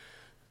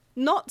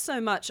 Not so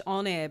much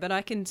on air, but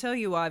I can tell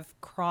you I've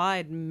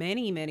cried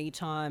many, many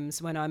times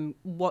when I'm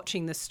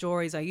watching the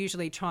stories. I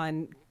usually try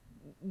and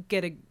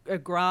get a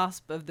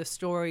grasp of the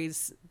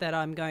stories that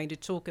I'm going to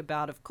talk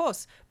about, of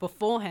course,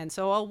 beforehand.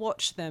 So I'll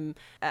watch them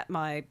at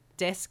my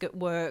desk at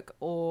work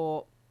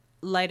or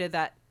later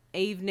that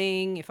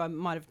evening. If I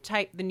might have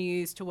taped the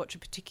news to watch a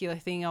particular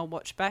thing, I'll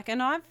watch back.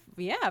 And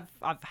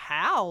I've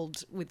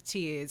howled with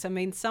tears. I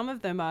mean, some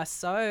of them are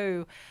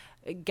so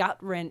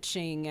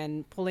gut-wrenching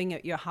and pulling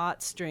at your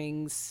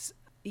heartstrings.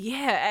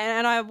 Yeah,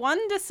 and I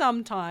wonder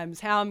sometimes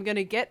how I'm going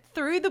to get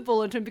through the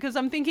bulletin because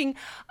I'm thinking,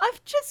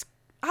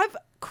 I've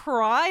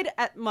cried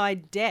at my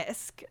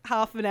desk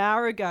half an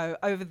hour ago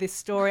over this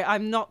story.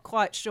 I'm not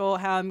quite sure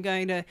how I'm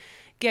going to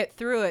get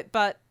through it,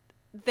 but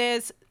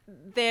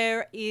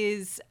there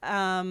is, you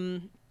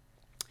know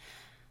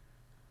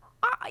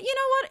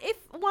what? If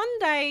one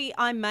day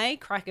I may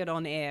crack it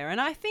on air,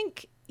 and I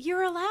think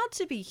you're allowed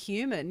to be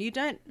human. You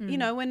don't,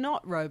 we're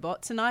not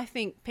robots, and I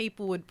think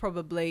people would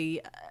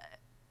probably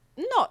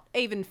not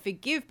even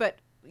forgive, but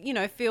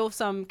feel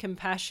some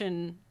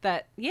compassion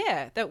that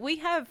we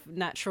have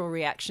natural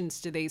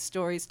reactions to these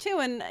stories too.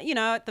 And,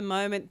 at the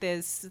moment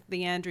there's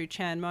the Andrew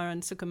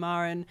Chanmaran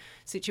Sukumaran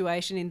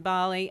situation in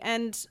Bali.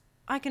 And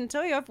I can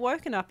tell you I've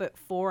woken up at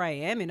 4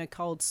 a.m. in a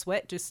cold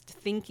sweat just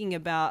thinking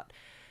about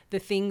the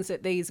things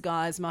that these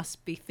guys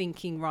must be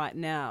thinking right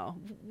now.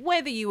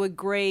 Whether you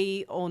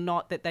agree or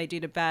not that they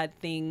did a bad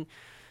thing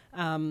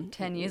 10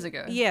 years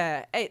ago.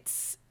 Yeah,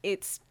 it's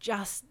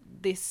just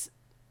this...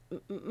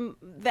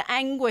 the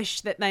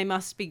anguish that they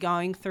must be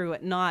going through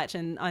at night.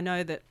 And I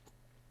know that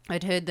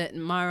I'd heard that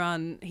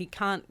Myron, he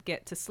can't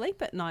get to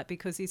sleep at night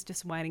because he's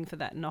just waiting for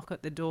that knock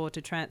at the door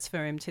to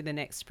transfer him to the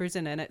next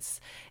prison. And it's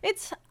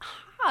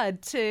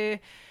hard to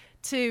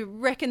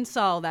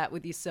reconcile that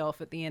with yourself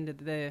at the end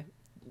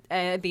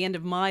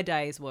of my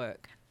day's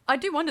work. I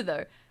do wonder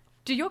though,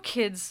 do your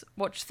kids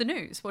watch the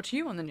news? Watch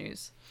you on the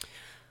news?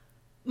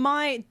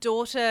 My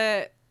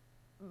daughter...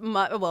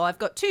 I've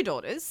got two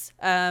daughters.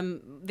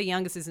 The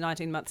youngest is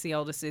 19 months. The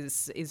oldest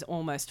is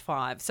almost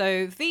 5.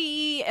 So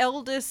the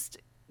eldest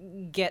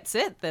gets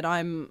it that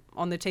I'm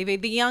on the TV.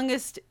 The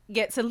youngest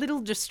gets a little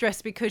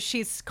distressed because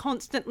she's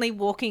constantly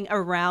walking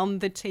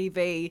around the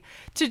TV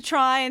to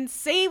try and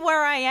see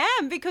where I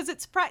am because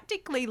it's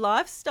practically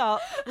life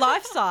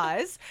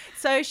size.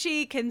 So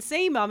she can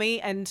see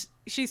mummy, and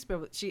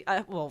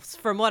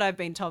from what I've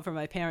been told from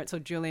my parents or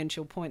Julian,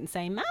 she'll point and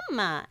say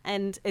 "Mama,"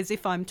 and as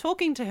if I'm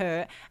talking to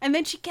her, and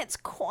then she gets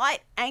quite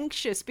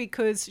anxious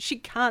because she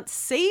can't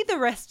see the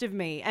rest of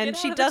me, and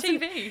she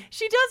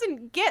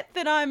doesn't get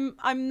that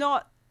I'm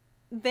not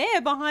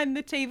there behind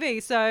the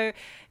TV. So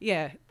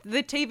yeah,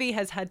 the TV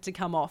has had to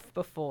come off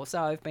before,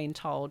 so I've been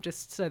told,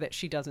 just so that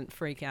she doesn't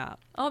freak out.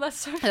 Oh, that's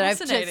so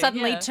fascinating. I've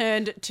suddenly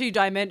turned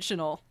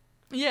two-dimensional.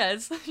 Yeah,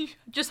 it's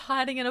just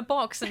hiding in a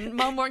box and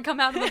Mum won't come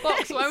out of the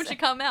box. Why won't she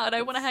come out?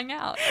 I want to hang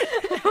out.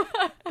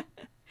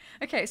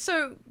 Okay,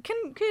 so can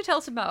you tell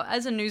us about,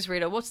 as a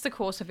newsreader, what's the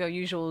course of your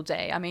usual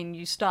day? I mean,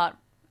 you start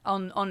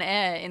on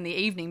air in the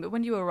evening, but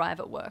when do you arrive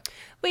at work?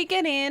 We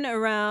get in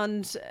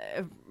around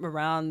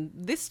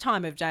this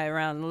time of day,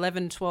 around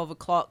 11, 12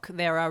 o'clock.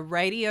 There are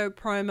radio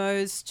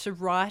promos to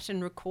write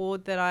and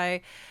record that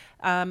I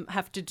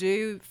have to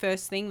do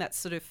first thing. That's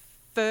sort of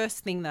first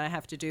thing that I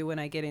have to do when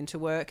I get into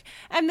work.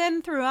 And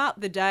then throughout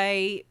the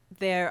day,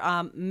 there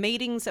are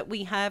meetings that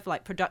we have,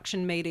 like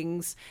production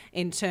meetings,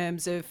 in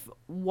terms of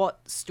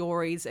what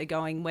stories are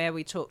going where.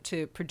 We talk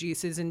to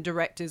producers and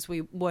directors. We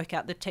work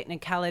out the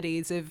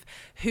technicalities of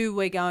who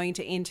we're going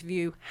to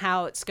interview,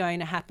 how it's going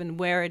to happen,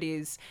 where it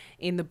is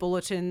in the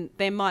bulletin.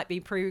 There might be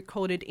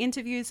pre-recorded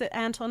interviews that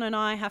Anton and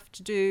I have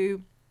to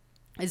do.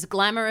 As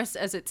glamorous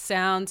as it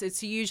sounds,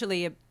 it's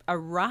usually a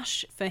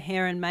rush for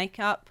hair and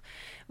makeup.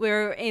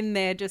 We're in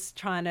there just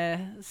trying to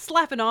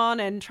slap it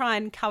on and try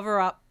and cover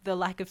up the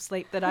lack of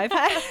sleep that I've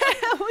had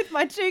with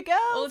my two girls.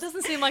 Well, it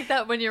doesn't seem like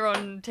that when you're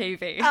on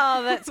TV.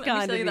 Oh, that's kind of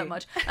Let me tell you that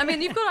much. I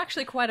mean, you've got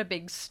actually quite a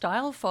big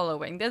style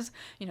following. There's,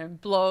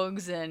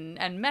 blogs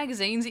and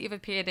magazines that you've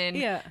appeared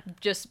in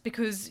just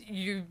because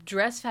you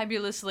dress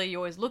fabulously, you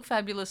always look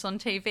fabulous on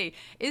TV.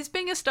 Is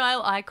being a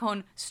style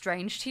icon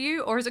strange to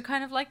you, or is it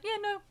kind of like, yeah,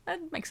 no,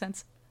 that makes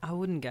sense? I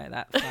wouldn't go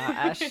that far,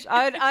 Ash.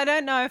 I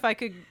don't know if I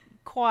could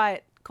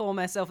quite call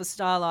myself a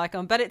style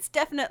icon, but it's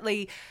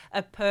definitely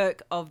a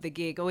perk of the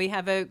gig. We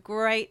have a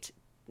great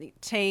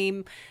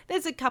team.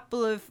 There's a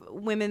couple of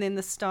women in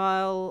the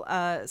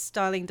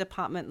styling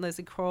department,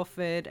 Leslie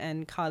Crawford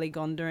and Kylie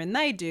Gonda, and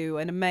they do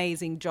an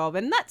amazing job.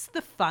 And that's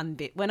the fun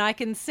bit, when I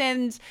can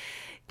send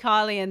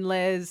Kylie and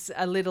Les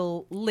a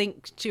little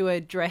link to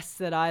a dress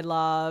that I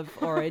love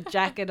or a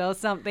jacket or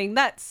something.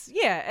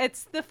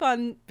 It's the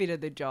fun bit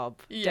of the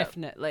job,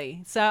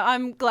 definitely. So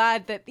I'm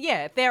glad that,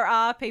 there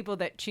are people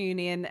that tune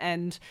in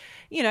and,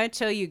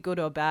 tell you good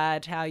or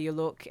bad how you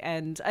look.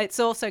 And it's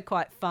also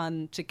quite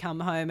fun to come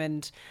home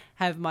and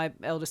have my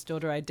eldest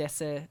daughter,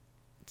 Odessa,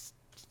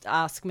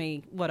 ask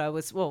me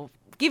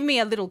give me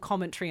a little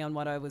commentary on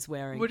what I was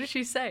wearing. What did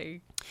she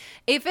say?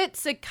 If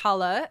it's a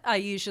colour, I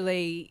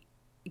usually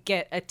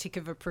get a tick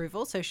of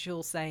approval. So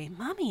she'll say,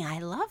 Mummy, I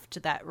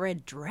loved that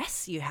red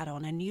dress you had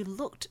on and you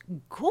looked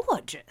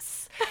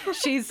gorgeous.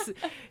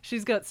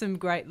 She's got some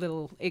great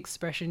little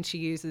expression she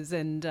uses.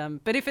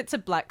 And but if it's a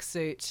black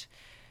suit,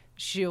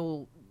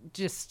 she'll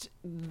just,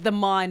 the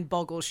mind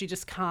boggles. She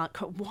just can't.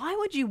 Why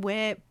would you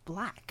wear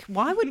black?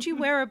 Why would you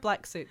wear a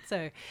black suit?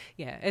 So,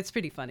 it's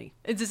pretty funny.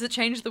 Does it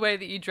change the way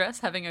that you dress,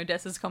 having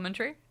Odessa's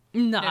commentary?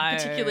 No.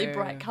 Particularly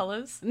bright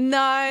colours?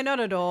 No, not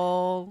at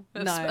all.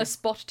 A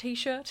spot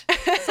T-shirt?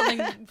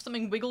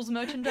 something Wiggles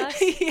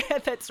merchandise? Yeah,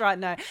 that's right.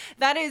 No,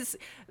 that is,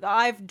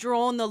 I've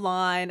drawn the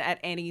line at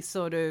any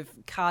sort of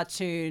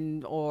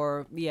cartoon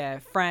or,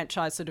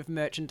 franchise sort of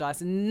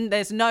merchandise. And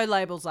there's no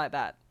labels like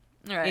that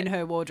in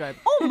her wardrobe.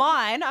 Or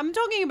mine. I'm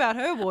talking about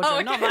her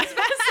wardrobe, not mine.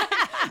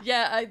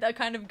 That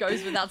kind of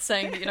goes without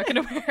saying that you're not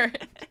going to wear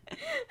it.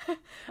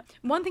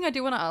 One thing I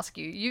do want to ask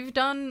you, you've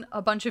done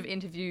a bunch of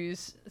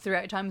interviews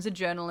throughout your time as a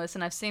journalist,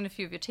 and I've seen a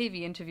few of your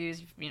TV interviews.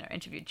 You've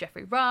interviewed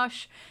Jeffrey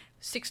Rush,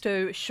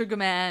 Sixto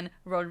Sugarman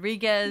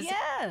Rodriguez,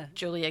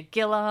 Julia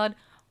Gillard.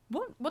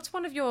 What's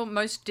one of your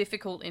most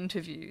difficult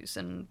interviews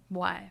and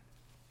why?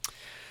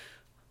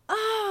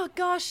 Oh,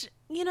 gosh.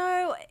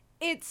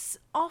 It's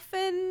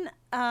often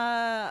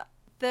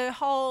the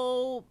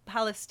whole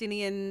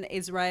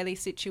Palestinian-Israeli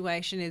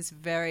situation is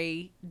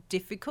very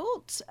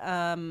difficult,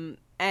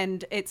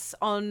 and it's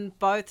on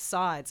both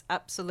sides,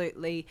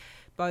 absolutely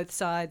both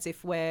sides.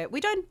 We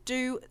don't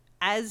do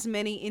as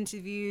many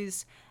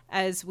interviews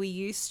as we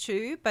used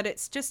to, but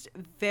it's just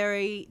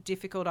very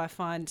difficult, I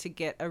find, to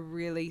get a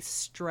really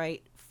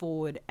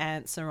straightforward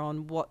answer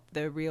on what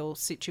the real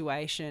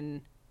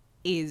situation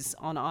is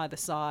on either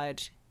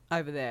side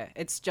over there.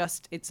 It's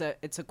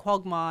a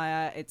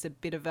quagmire. It's a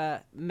bit of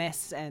a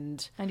mess,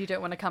 and you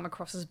don't want to come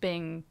across as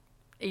being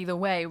either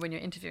way when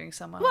you're interviewing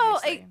someone. Well,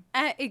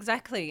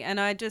 exactly. And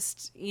I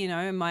just,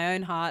 in my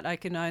own heart, I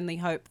can only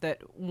hope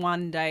that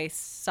one day,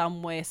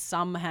 somewhere,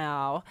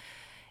 somehow,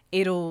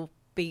 it'll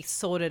be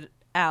sorted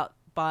out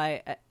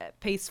by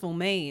peaceful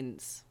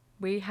means.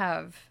 We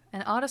have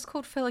an artist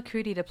called Fela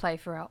Kuti to play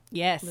for our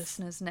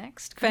listeners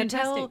next.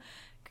 Fantastic.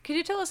 Could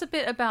you tell us a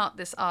bit about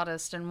this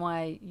artist and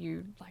why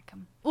you like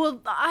him? Well,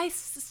 I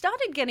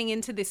started getting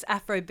into this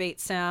Afrobeat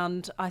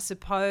sound, I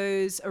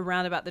suppose,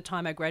 around about the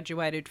time I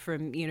graduated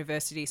from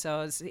university. So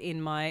I was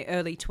in my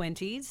early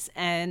 20s.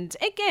 And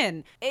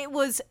again, it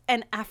was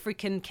an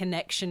African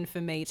connection for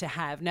me to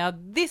have. Now,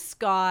 this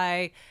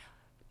guy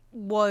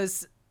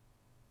was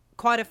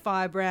quite a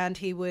firebrand.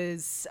 He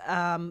was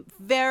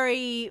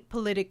very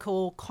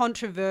political,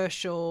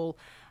 controversial.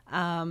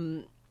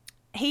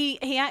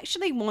 He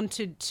actually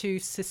wanted to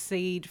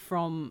secede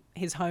from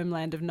his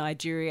homeland of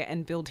Nigeria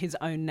and build his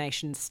own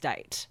nation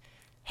state.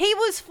 He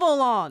was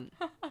full on.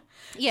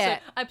 Yeah.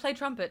 So I play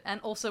trumpet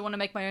and also want to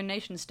make my own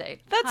nation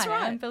state. That's Hi,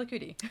 right. I'm Fela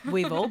Kuti.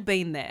 We've all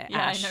been there,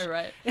 Ash. I know,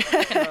 right?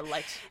 I can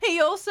relate.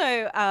 He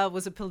also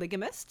was a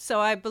polygamist. So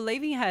I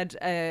believe he had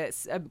a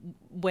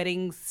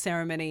wedding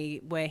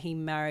ceremony where he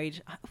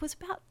married, it was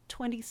about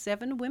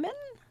 27 women.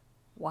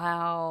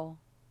 Wow.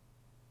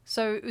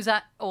 So is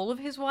that all of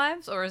his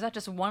wives or is that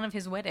just one of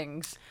his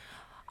weddings?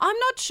 I'm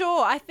not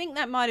sure. I think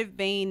that might have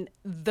been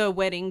the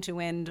wedding to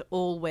end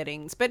all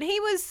weddings. But he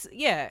was,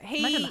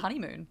 Imagine the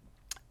honeymoon.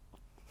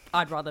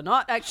 I'd rather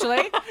not,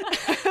 actually.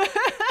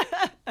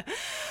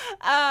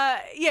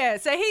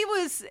 So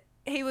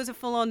he was a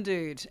full-on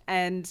dude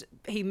and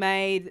he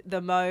made the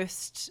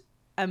most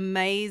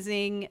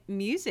amazing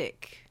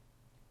music.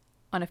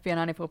 On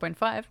FBI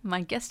 94.5,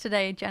 my guest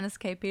today, Janice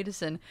K.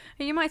 Petersen,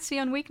 who you might see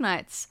on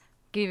weeknights,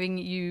 giving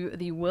you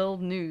the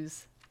world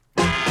news.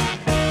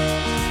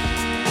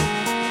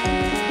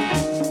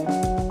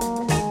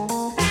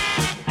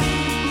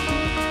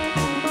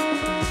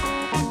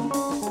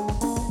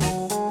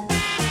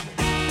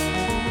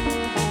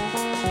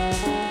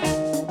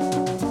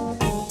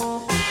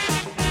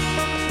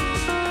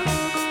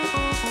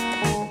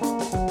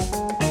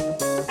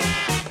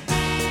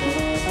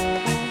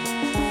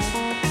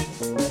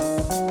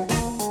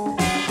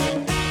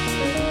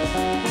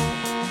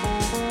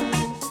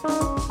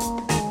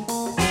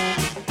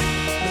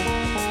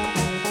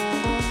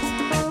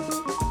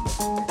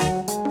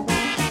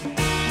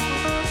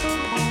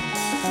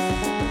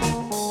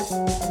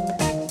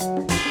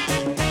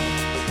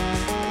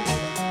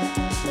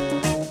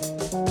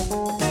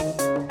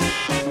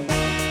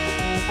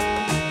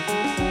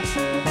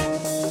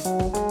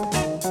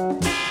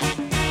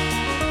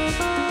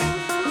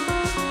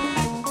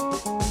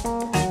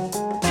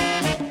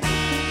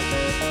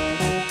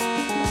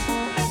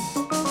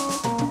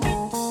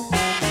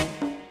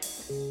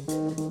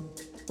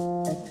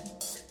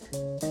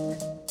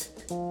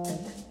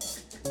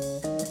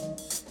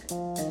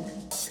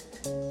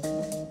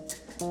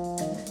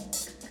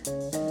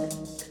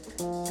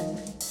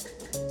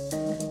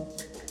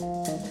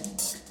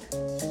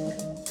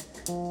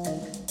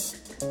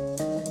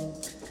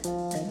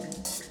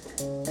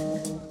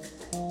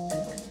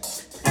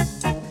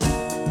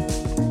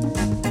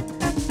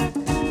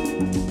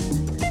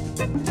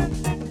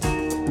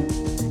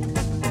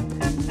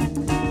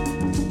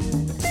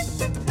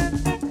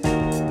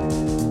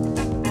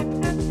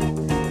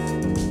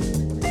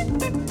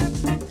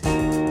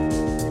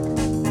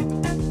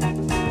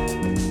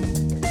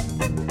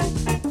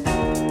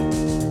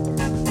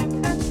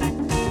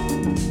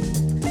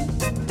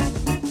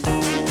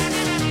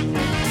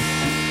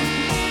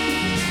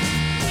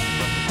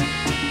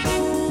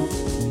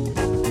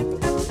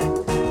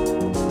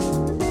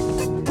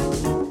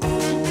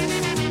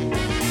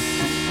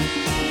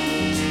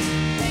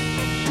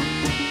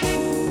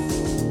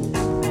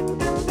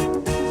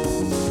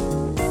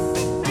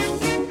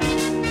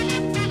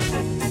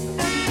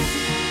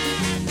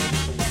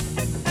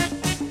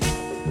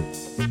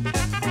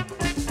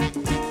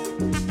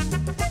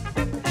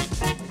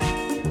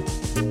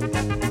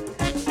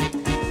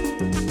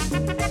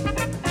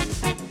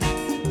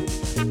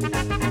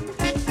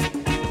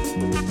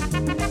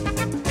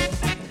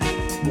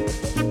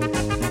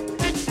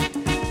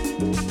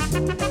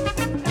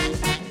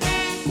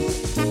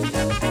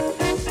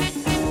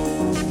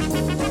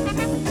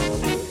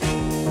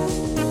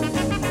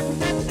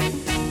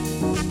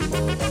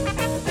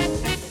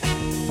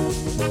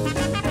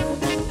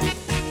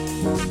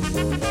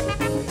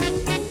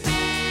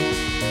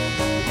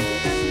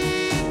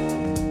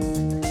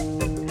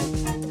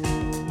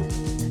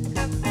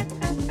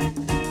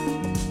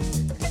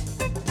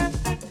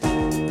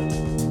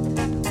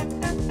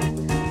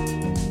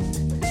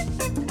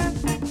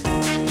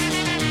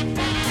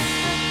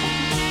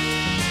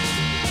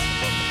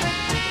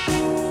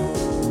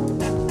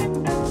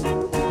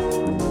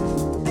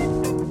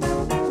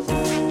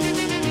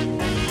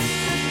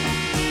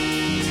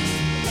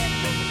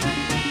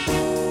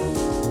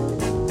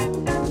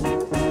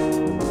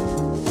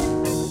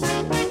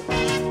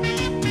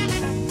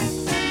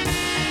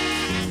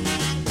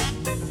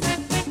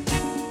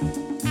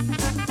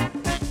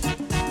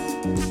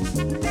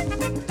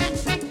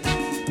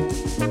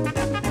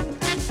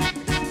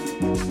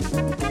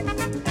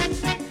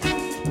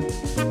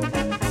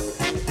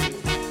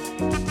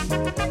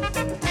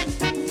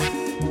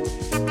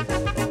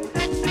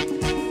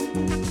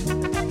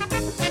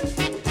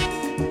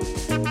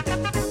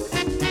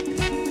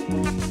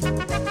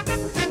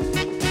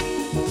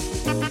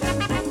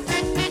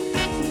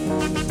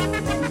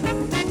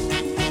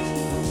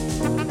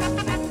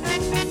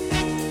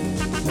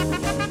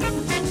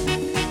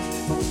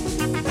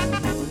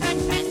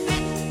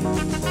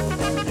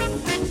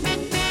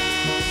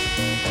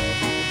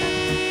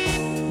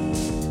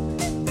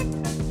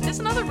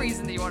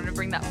 reason that you wanted to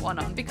bring that one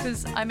on?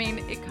 Because, I mean,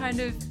 it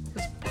kind of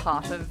was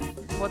part of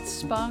what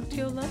sparked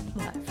your love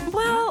life.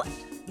 Well,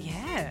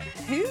 yeah,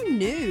 who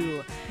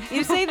knew?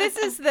 You see, this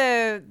is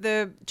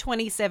the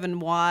 27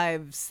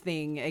 wives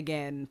thing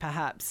again,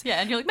 perhaps.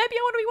 Yeah, and you're like, maybe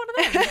I want to be one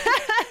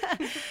of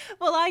them.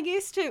 Well, I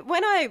used to,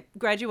 when I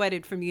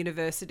graduated from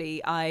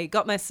university, I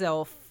got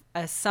myself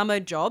a summer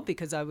job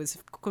because I was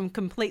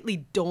completely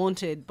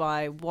daunted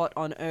by what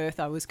on earth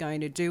I was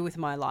going to do with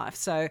my life.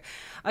 So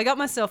I got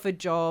myself a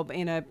job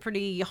in a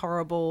pretty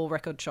horrible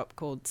record shop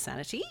called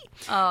Sanity.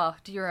 Oh,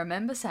 do you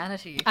remember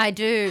Sanity? I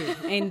do,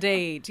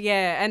 indeed.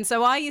 Yeah. And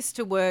so I used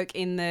to work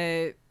in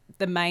the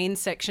main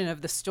section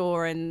of the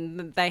store,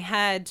 and they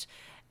had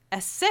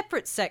a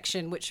separate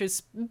section which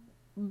was a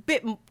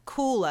bit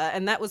cooler,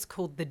 and that was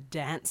called the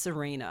dance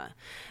arena.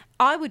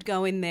 I would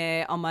go in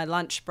there on my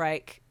lunch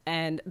break,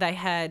 and they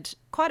had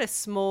quite a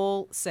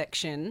small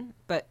section,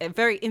 but a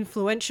very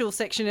influential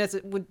section as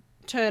it would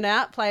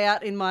play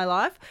out in my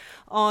life,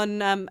 on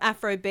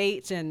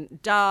Afrobeat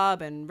and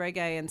dub and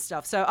reggae and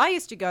stuff. So I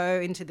used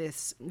to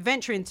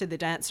venture into the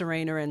dance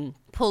arena and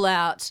pull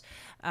out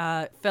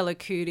Fela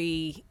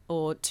Kuti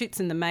or Toots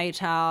and the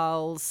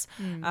Maytals,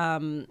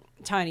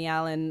 Tony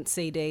Allen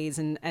CDs,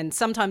 and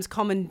sometimes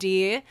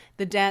commandeer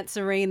the dance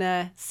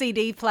arena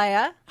CD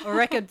player or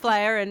record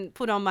player and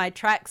put on my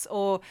tracks,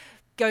 or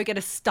go get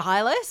a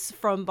stylus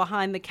from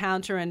behind the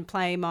counter and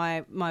play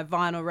my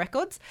vinyl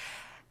records.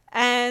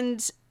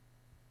 And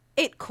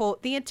it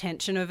caught the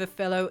attention of a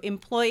fellow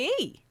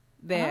employee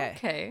there.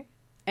 Okay.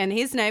 And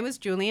his name was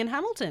Julian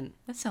Hamilton.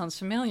 That sounds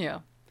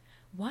familiar.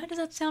 Why does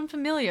that sound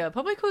familiar?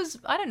 Probably because,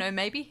 I don't know,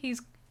 maybe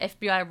he's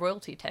FBI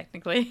royalty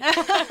technically.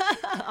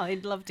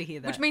 I'd love to hear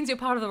that. Which means you're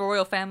part of the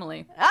royal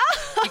family.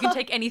 You can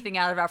take anything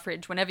out of our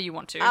fridge whenever you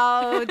want to.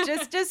 Oh,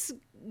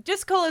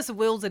 just call us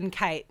Wills and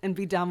Kate and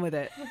be done with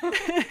it.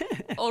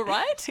 All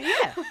right.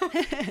 Yeah.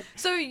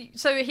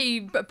 So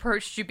he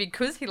approached you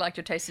because he liked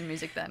your taste in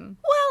music then?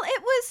 Well,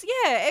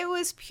 it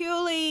was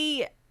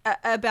purely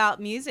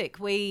about music.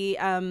 We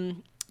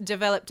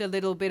developed a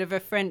little bit of a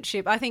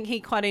friendship. I think he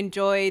quite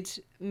enjoyed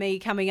me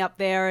coming up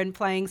there and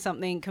playing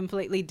something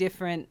completely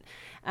different.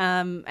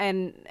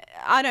 And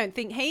I don't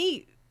think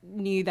he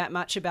knew that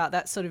much about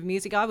that sort of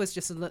music. I was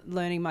just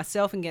learning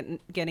myself and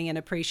getting an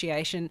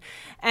appreciation.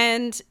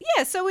 And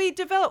yeah, so we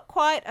developed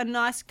quite a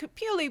nice,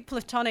 purely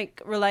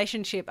platonic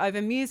relationship over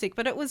music,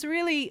 but it was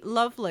really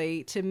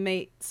lovely to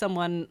meet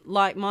someone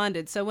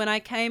like-minded. So when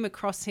I came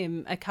across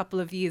him a couple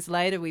of years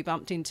later, we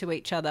bumped into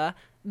each other.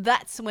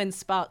 That's when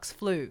sparks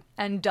flew.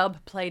 And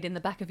dub played in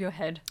the back of your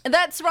head.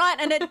 That's right,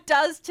 and it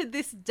does to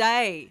this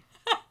day.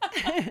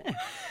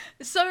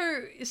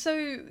 So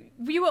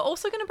you were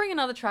also going to bring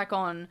another track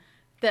on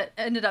that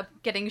ended up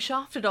getting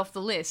shafted off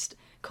the list,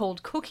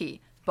 called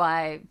Cookie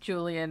by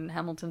Julian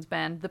Hamilton's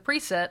band, The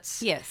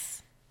Presets.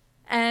 Yes.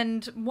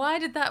 And why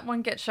did that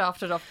one get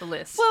shafted off the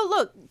list? Well,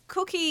 look,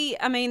 Cookie,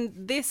 I mean,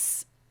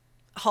 this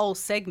whole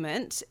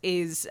segment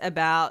is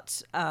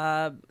about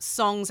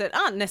songs that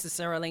aren't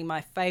necessarily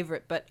my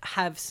favourite, but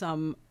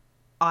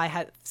I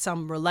had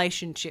some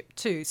relationship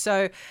to.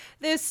 So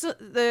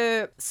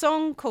the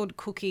song called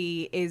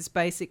Cookie is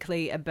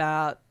basically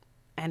about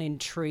an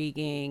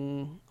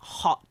intriguing,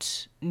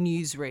 hot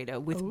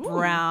newsreader with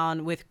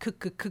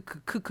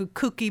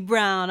cookie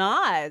brown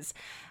eyes.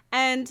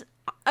 And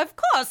of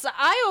course,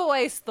 I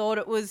always thought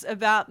it was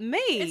about me.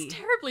 It's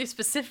terribly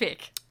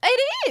specific.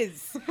 It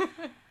is.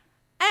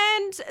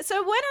 And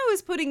so when I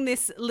was putting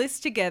this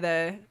list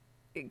together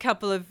a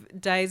couple of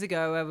days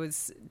ago, I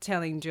was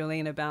telling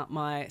Julian about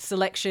my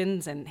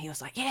selections, and he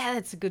was like, yeah,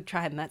 that's a good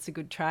track and that's a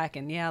good track.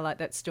 And yeah, I like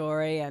that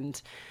story.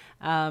 And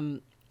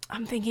I'm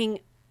thinking,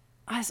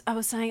 I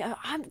was saying, I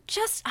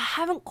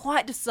haven't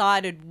quite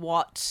decided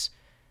what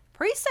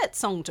preset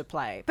song to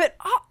play. But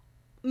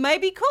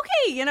maybe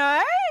Cookie, you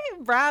know,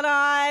 brown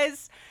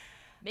eyes.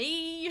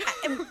 Me.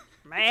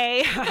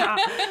 Me.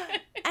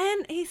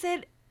 And he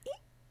said, yeah,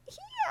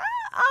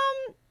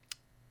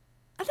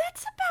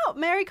 that's about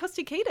Mary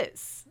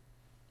Costiquitas.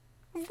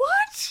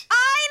 What?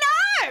 I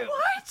know.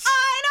 What?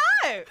 I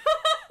know.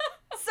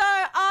 So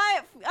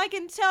I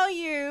can tell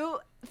you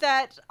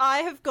that I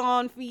have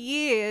gone for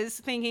years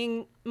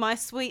thinking my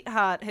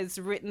sweetheart has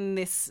written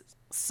this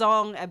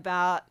song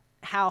about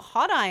how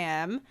hot I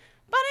am,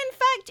 but in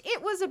fact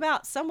it was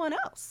about someone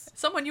else.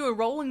 Someone you were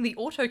rolling the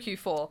auto cue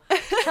for.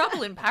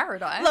 Trouble in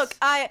Paradise. Look,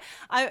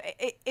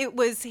 it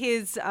was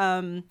his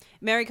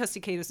Mary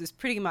Costiquitas was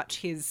pretty much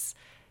his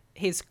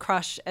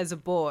crush as a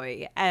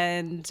boy,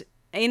 and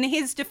in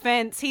his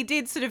defense, he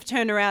did sort of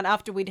turn around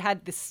after we'd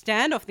had this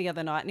standoff the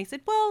other night, and he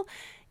said, well,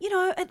 you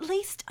know, at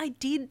least I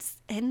did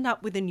end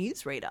up with a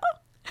newsreader.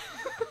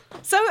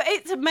 So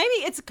maybe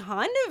it's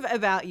kind of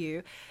about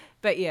you.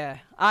 But yeah,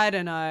 I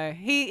don't know.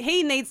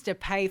 He needs to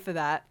pay for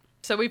that.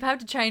 So we've had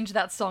to change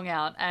that song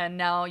out, and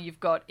now you've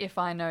got If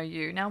I Know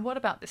You. Now, what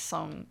about this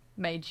song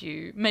made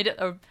it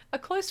a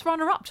close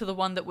runner-up to the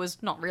one that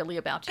was not really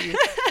about you?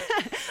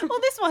 Well,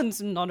 this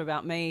one's not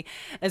about me,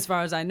 as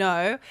far as I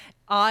know,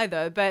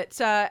 either. But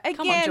again,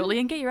 Come on,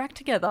 Julian, get your act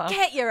together.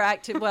 Get your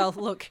act. Well,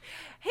 look,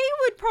 he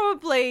would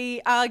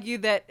probably argue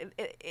that,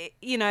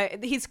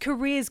 his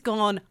career's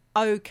gone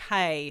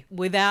okay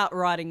without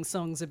writing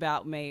songs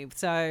about me.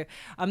 So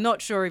I'm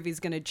not sure if he's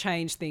going to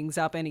change things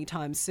up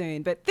anytime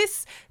soon. But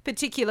this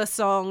particular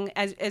song,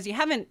 as you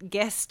haven't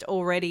guessed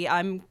already,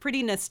 I'm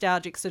pretty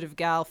nostalgic sort of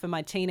gal for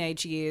my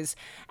teenage years.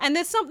 And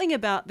there's something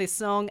about this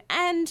song,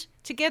 and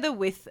together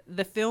with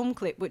the film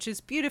clip, which is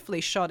beautifully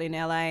shot in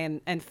LA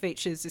and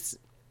features this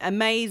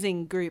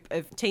amazing group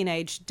of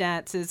teenage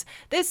dancers.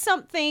 There's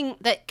something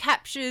that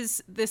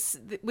captures this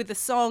with the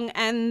song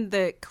and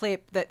the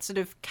clip that sort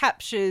of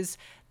captures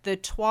the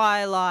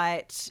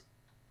twilight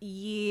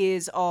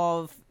years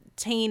of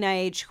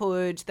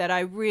teenagehood that I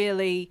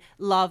really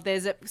love.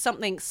 There's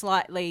something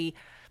slightly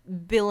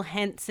Bill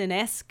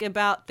Henson-esque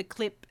about the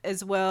clip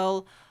as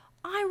well.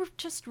 I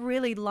just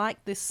really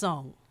like this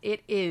song.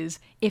 It is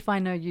If I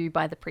Know You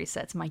by The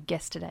Presets. My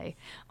guest today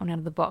on Out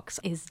of the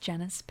Box is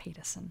Janice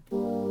Petersen.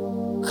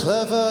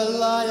 Clever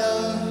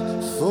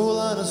liar,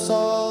 fooling us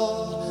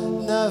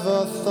all.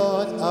 Never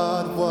thought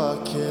I'd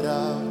work it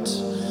out.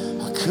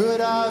 How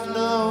could I've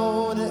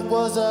known it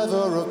was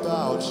ever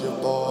about you,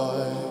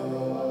 boy?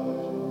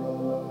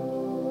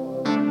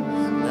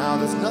 Now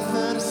there's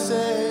nothing to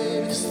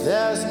say, 'cause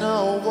there's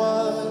no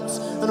words,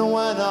 and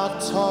we're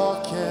not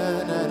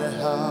talking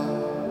anyhow.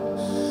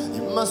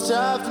 You must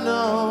have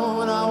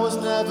known I was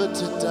never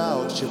to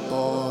doubt you,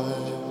 boy.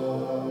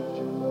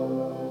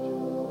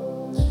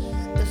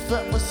 If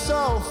it was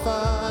so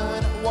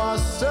fine, it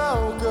was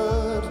so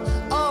good.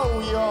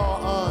 Oh, you're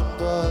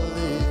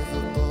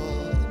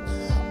unbelievable.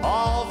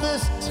 All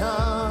this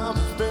time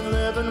I've been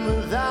living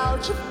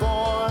without you,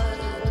 boy.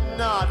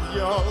 Not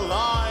your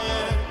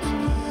lying.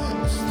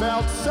 It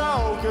felt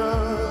so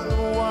good,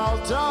 the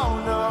world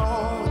don't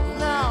know.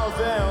 Now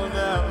they'll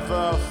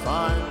never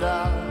find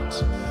out.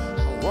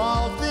 How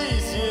all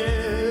these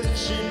years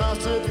she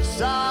must have been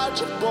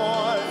such a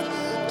boy.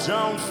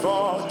 Don't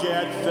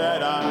forget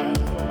that I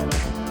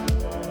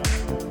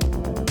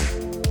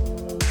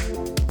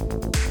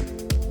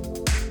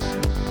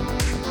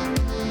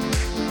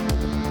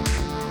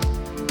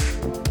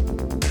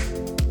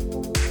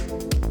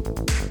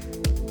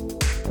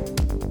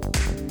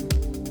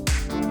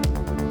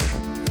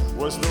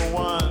was the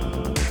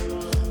one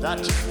that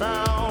you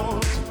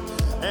found,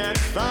 and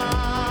if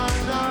I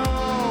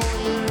know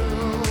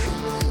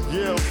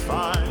you'll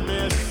find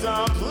me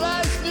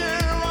someplace new.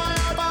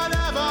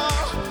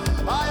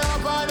 I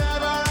hope I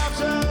never have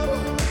to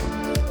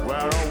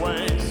wear a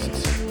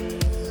waste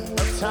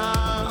of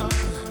time,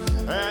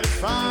 and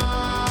if I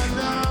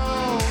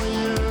know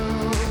you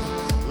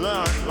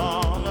learned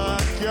long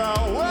ago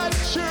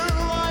it's true.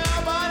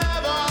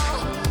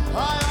 I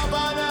hope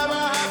I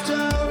never have to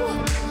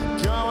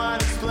go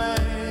and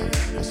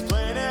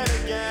explain it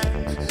again.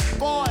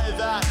 Boy,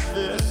 that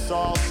this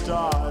all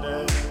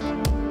started.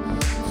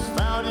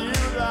 Found you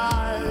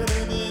lying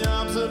in the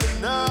arms of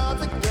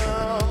another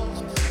girl.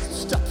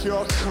 Stop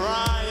your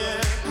crying.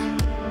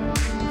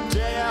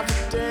 Day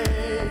after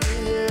day,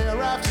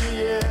 year after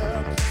year.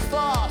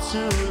 Far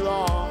too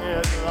long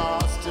it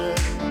lasted.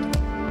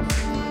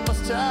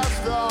 Must have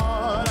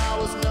thought I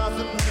was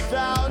nothing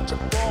without you,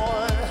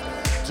 boy.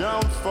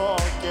 Don't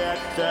forget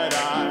that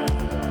I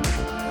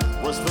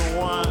was the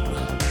one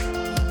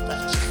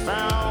that you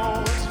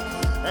found,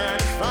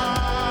 and if I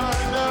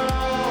know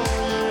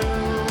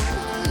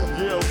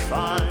you'll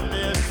find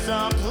me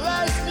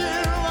someplace new.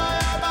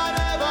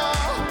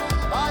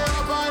 I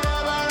hope I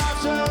never have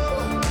to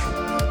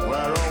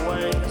wear a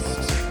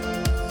waste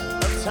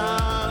of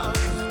time,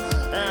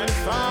 and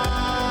if I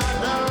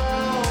know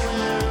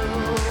you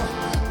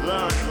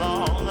learned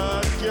long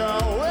ago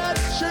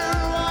it's true. I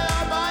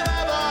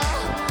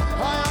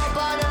hope I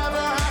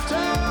never have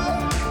to.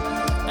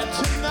 And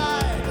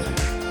tonight,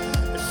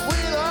 if we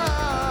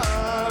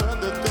learn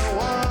that the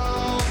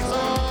world's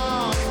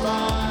on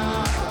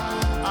fire,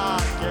 I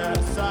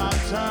guess I'll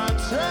turn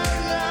to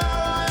you.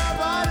 I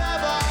hope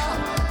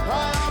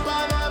I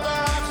never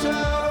have to.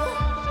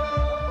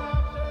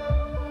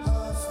 I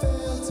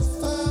failed to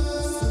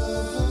find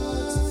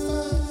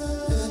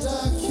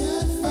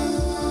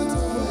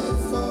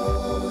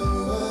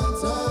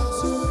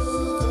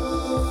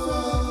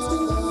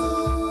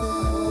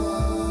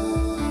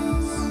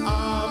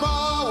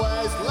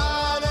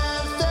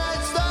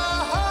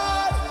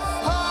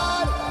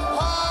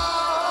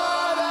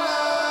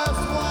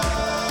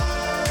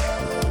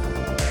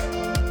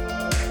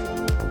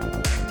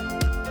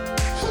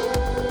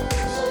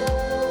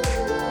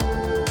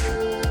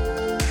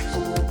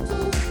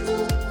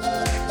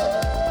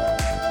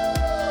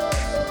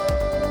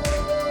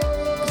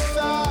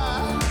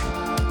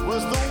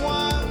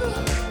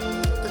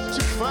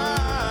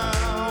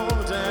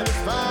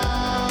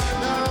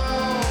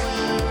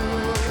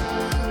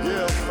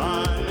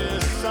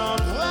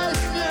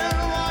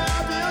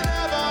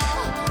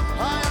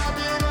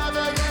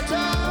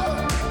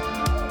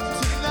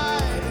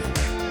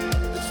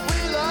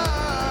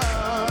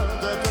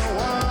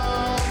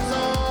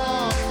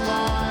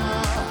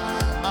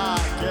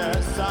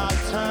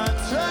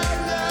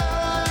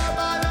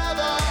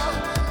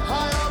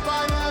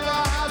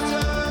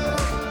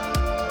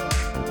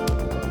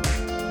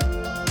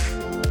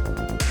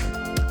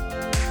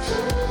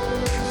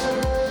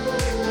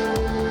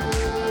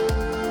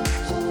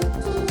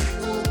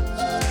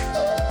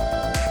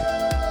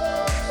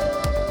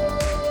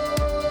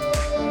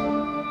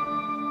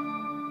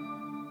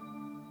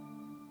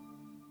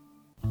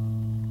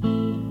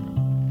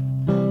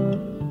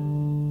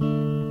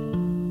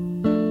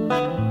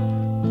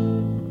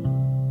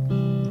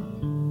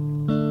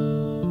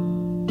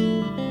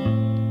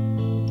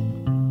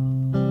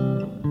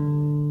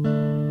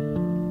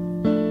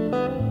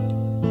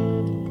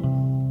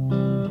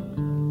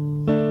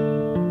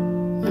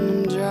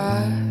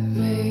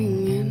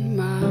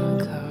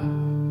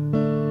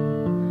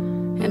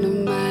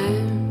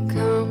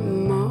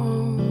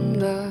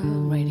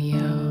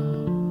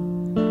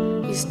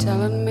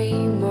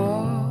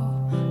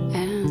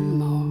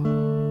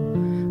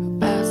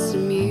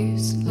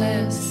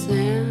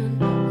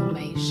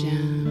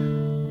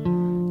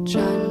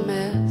try and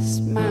mess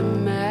my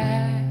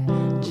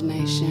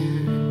imagination.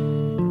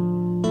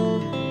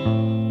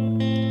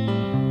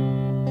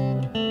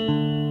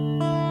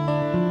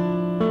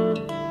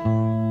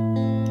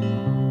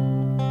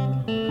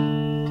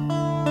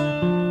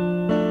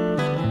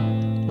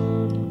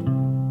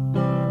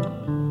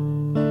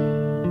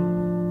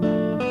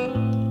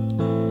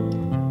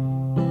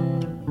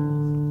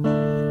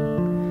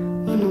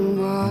 When I'm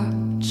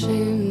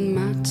watching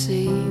my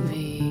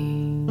TV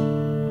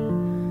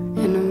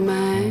and a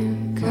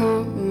man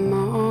come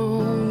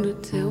on to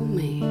tell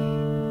me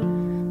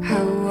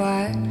how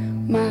white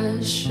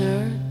my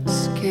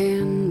shirts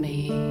can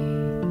be,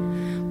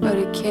 but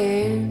it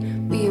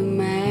can't be a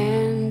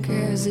man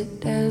 'cause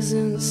it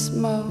doesn't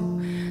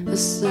smoke the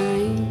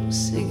same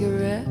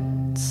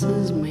cigarettes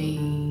as me.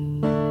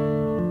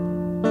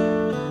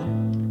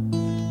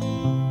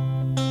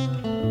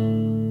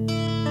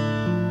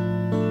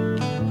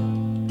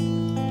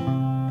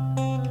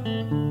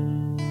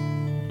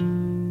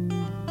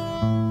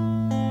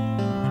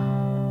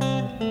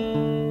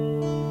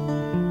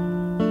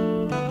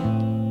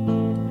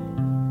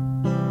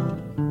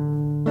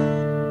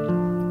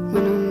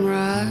 When I'm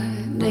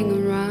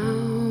riding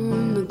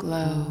around the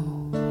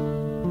globe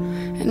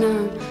and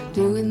I'm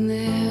doing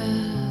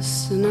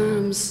this and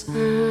I'm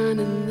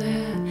signing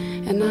that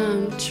and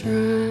I'm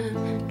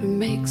trying to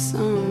make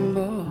some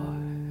boy.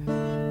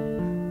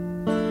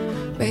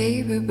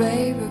 Baby,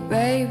 baby,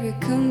 baby,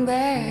 come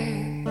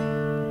back.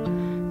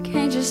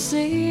 Can't you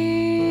see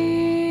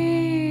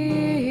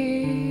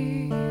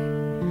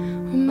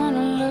I'm on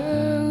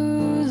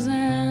a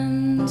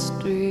losing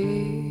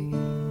streak?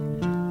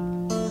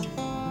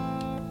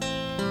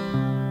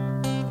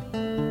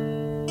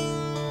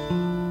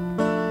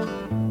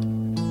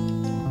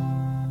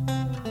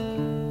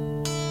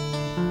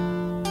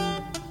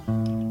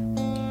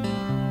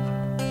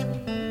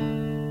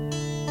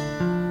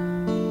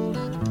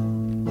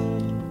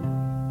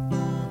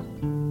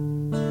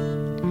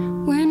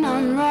 When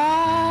I'm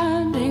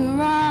riding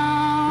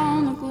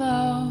around the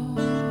globe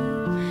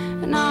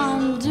and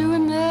I'm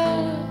doing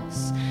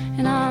this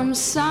and I'm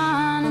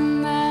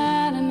signing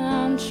that and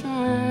I'm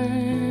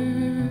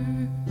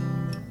trying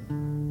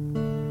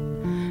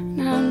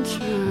and I'm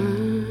trying.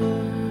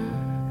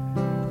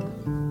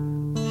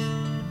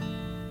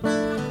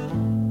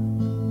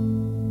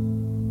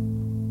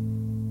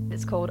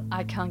 It's called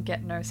I Can't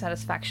Get No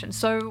Satisfaction.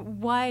 So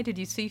why did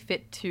you see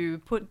fit to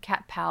put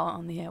Cat Power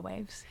on the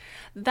airwaves?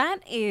 That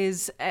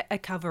is a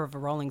cover of a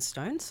Rolling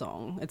Stone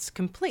song. It's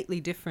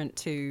completely different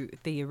to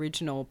the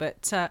original,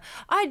 but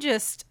I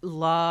just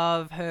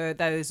love her,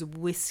 those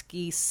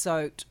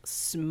whiskey-soaked,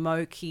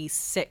 smoky,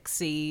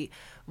 sexy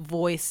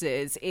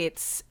voices.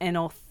 It's an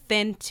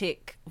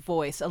authentic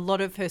voice. A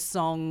lot of her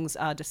songs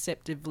are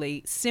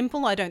deceptively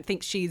simple. I don't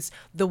think she's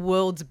the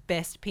world's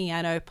best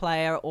piano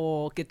player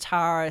or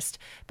guitarist,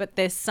 but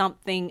there's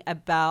something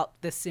about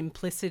the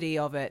simplicity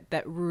of it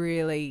that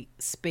really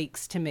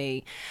speaks to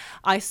me.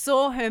 I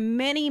saw her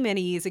many,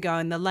 many years ago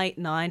in the late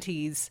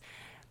 90s.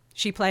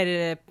 She played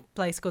at a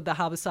place called the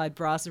Harbourside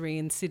Brasserie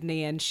in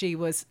Sydney, and she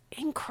was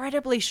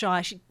incredibly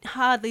shy. She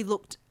hardly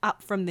looked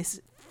up from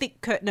this thick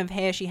curtain of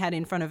hair she had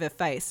in front of her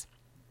face.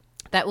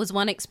 That was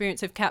one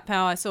experience of Cat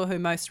Power. I saw her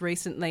most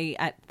recently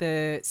at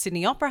the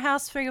Sydney Opera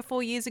House 3 or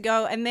 4 years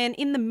ago. And then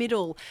in the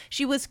middle,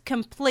 she was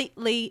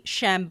completely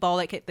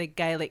shambolic at the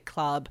Gaelic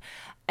Club.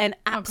 An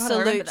absolute, I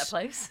remember that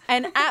place.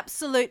 An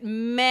absolute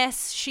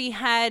mess.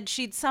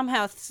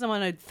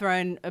 Someone had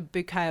thrown a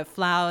bouquet of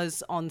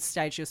flowers on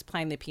stage. She was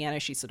playing the piano.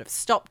 She sort of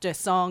stopped her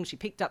song. She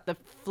picked up the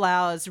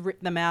flowers,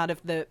 ripped them out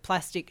of the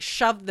plastic,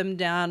 shoved them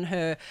down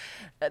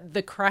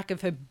the crack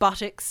of her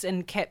buttocks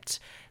and kept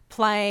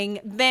playing.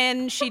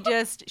 Then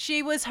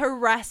she was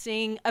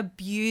harassing,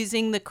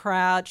 abusing the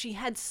crowd. She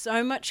had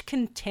so much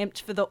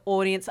contempt for the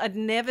audience. I'd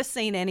never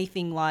seen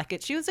anything like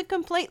it. She was a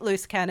complete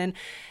loose cannon.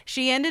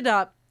 She ended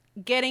up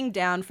getting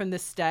down from the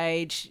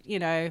stage,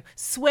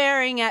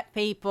 swearing at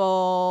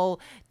people,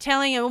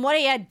 telling them, "What are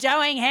you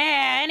doing here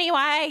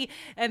anyway?"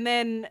 And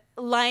then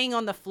laying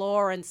on the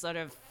floor and sort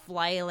of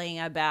flailing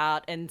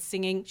about and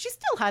singing. She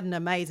still had an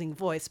amazing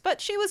voice, but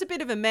she was a bit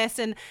of a mess,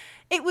 and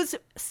it was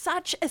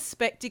such a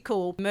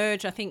spectacle.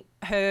 Merge, I think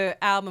her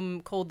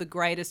album called The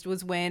Greatest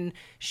was when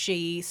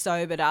she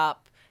sobered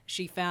up.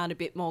 She found a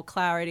bit more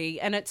clarity,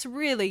 and it's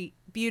really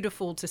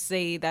beautiful to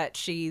see that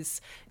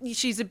she's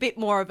a bit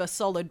more of a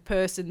solid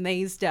person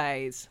these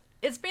days.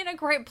 It's been a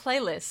great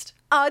playlist.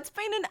 Oh, it's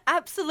been an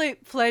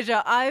absolute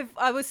pleasure.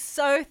 I was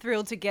so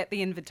thrilled to get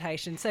the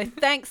invitation. So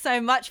thanks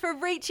so much for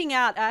reaching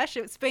out, Ash.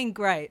 It's been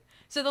great.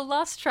 So the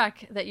last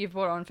track that you've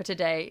brought on for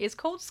today is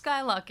called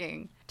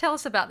Skylarking. Tell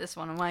us about this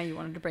one and why you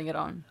wanted to bring it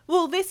on.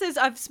 Well,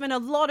 I've spent a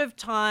lot of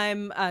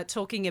time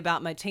talking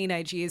about my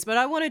teenage years, but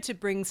I wanted to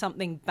bring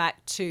something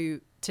back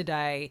to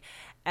today.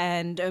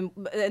 and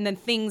then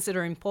things that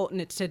are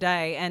important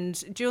today.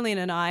 And Julian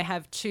and I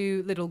have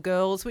 2 little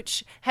girls,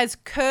 which has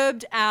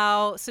curbed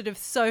our sort of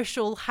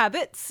social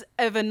habits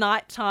of a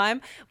night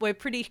time. We're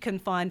pretty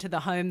confined to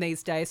the home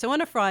these days. So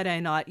on a Friday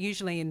night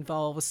usually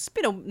involves a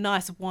bit of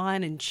nice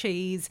wine and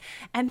cheese,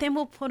 and then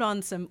we'll put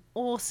on some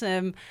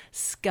awesome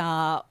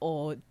ska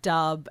or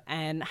dub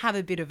and have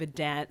a bit of a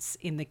dance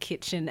in the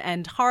kitchen.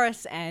 And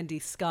Horace Andy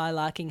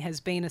Skylarking has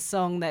been a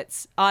song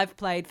that I've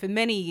played for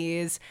many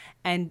years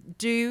and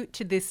do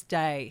to this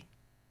day.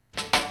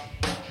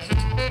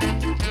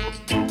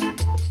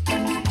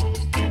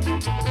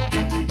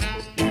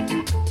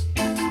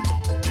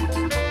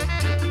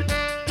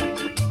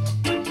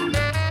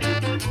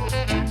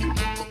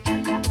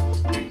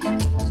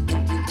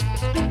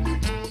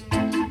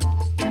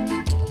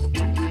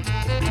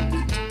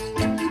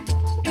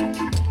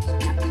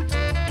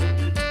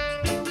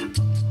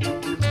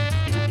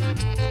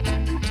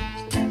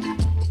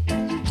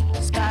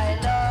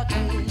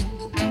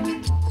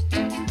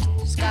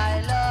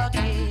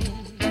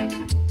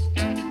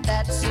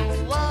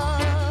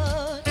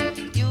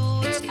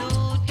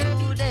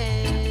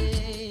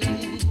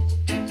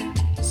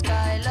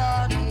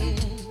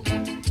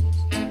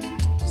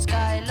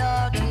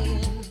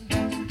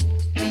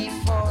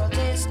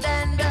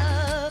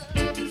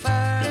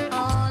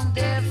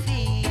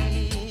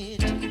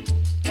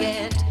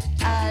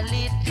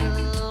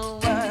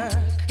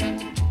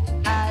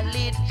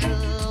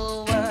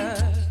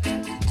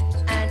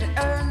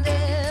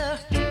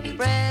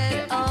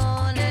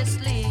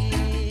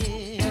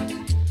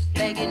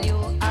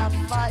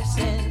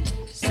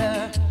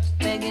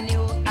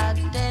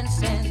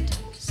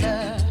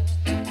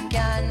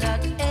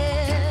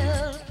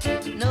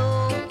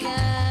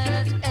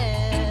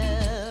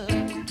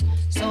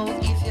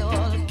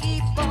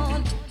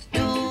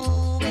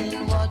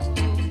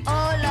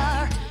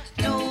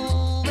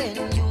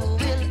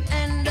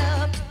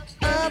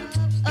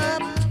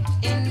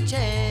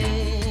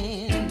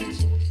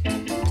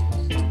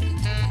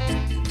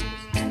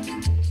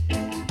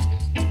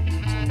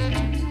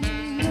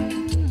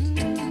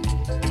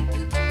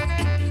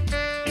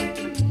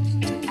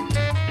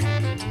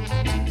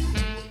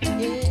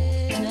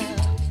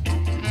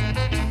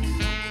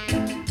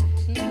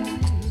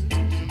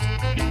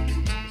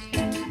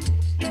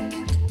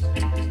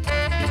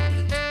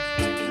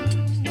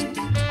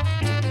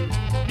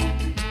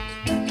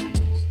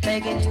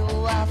 Begging you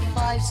a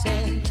 5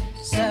 cent.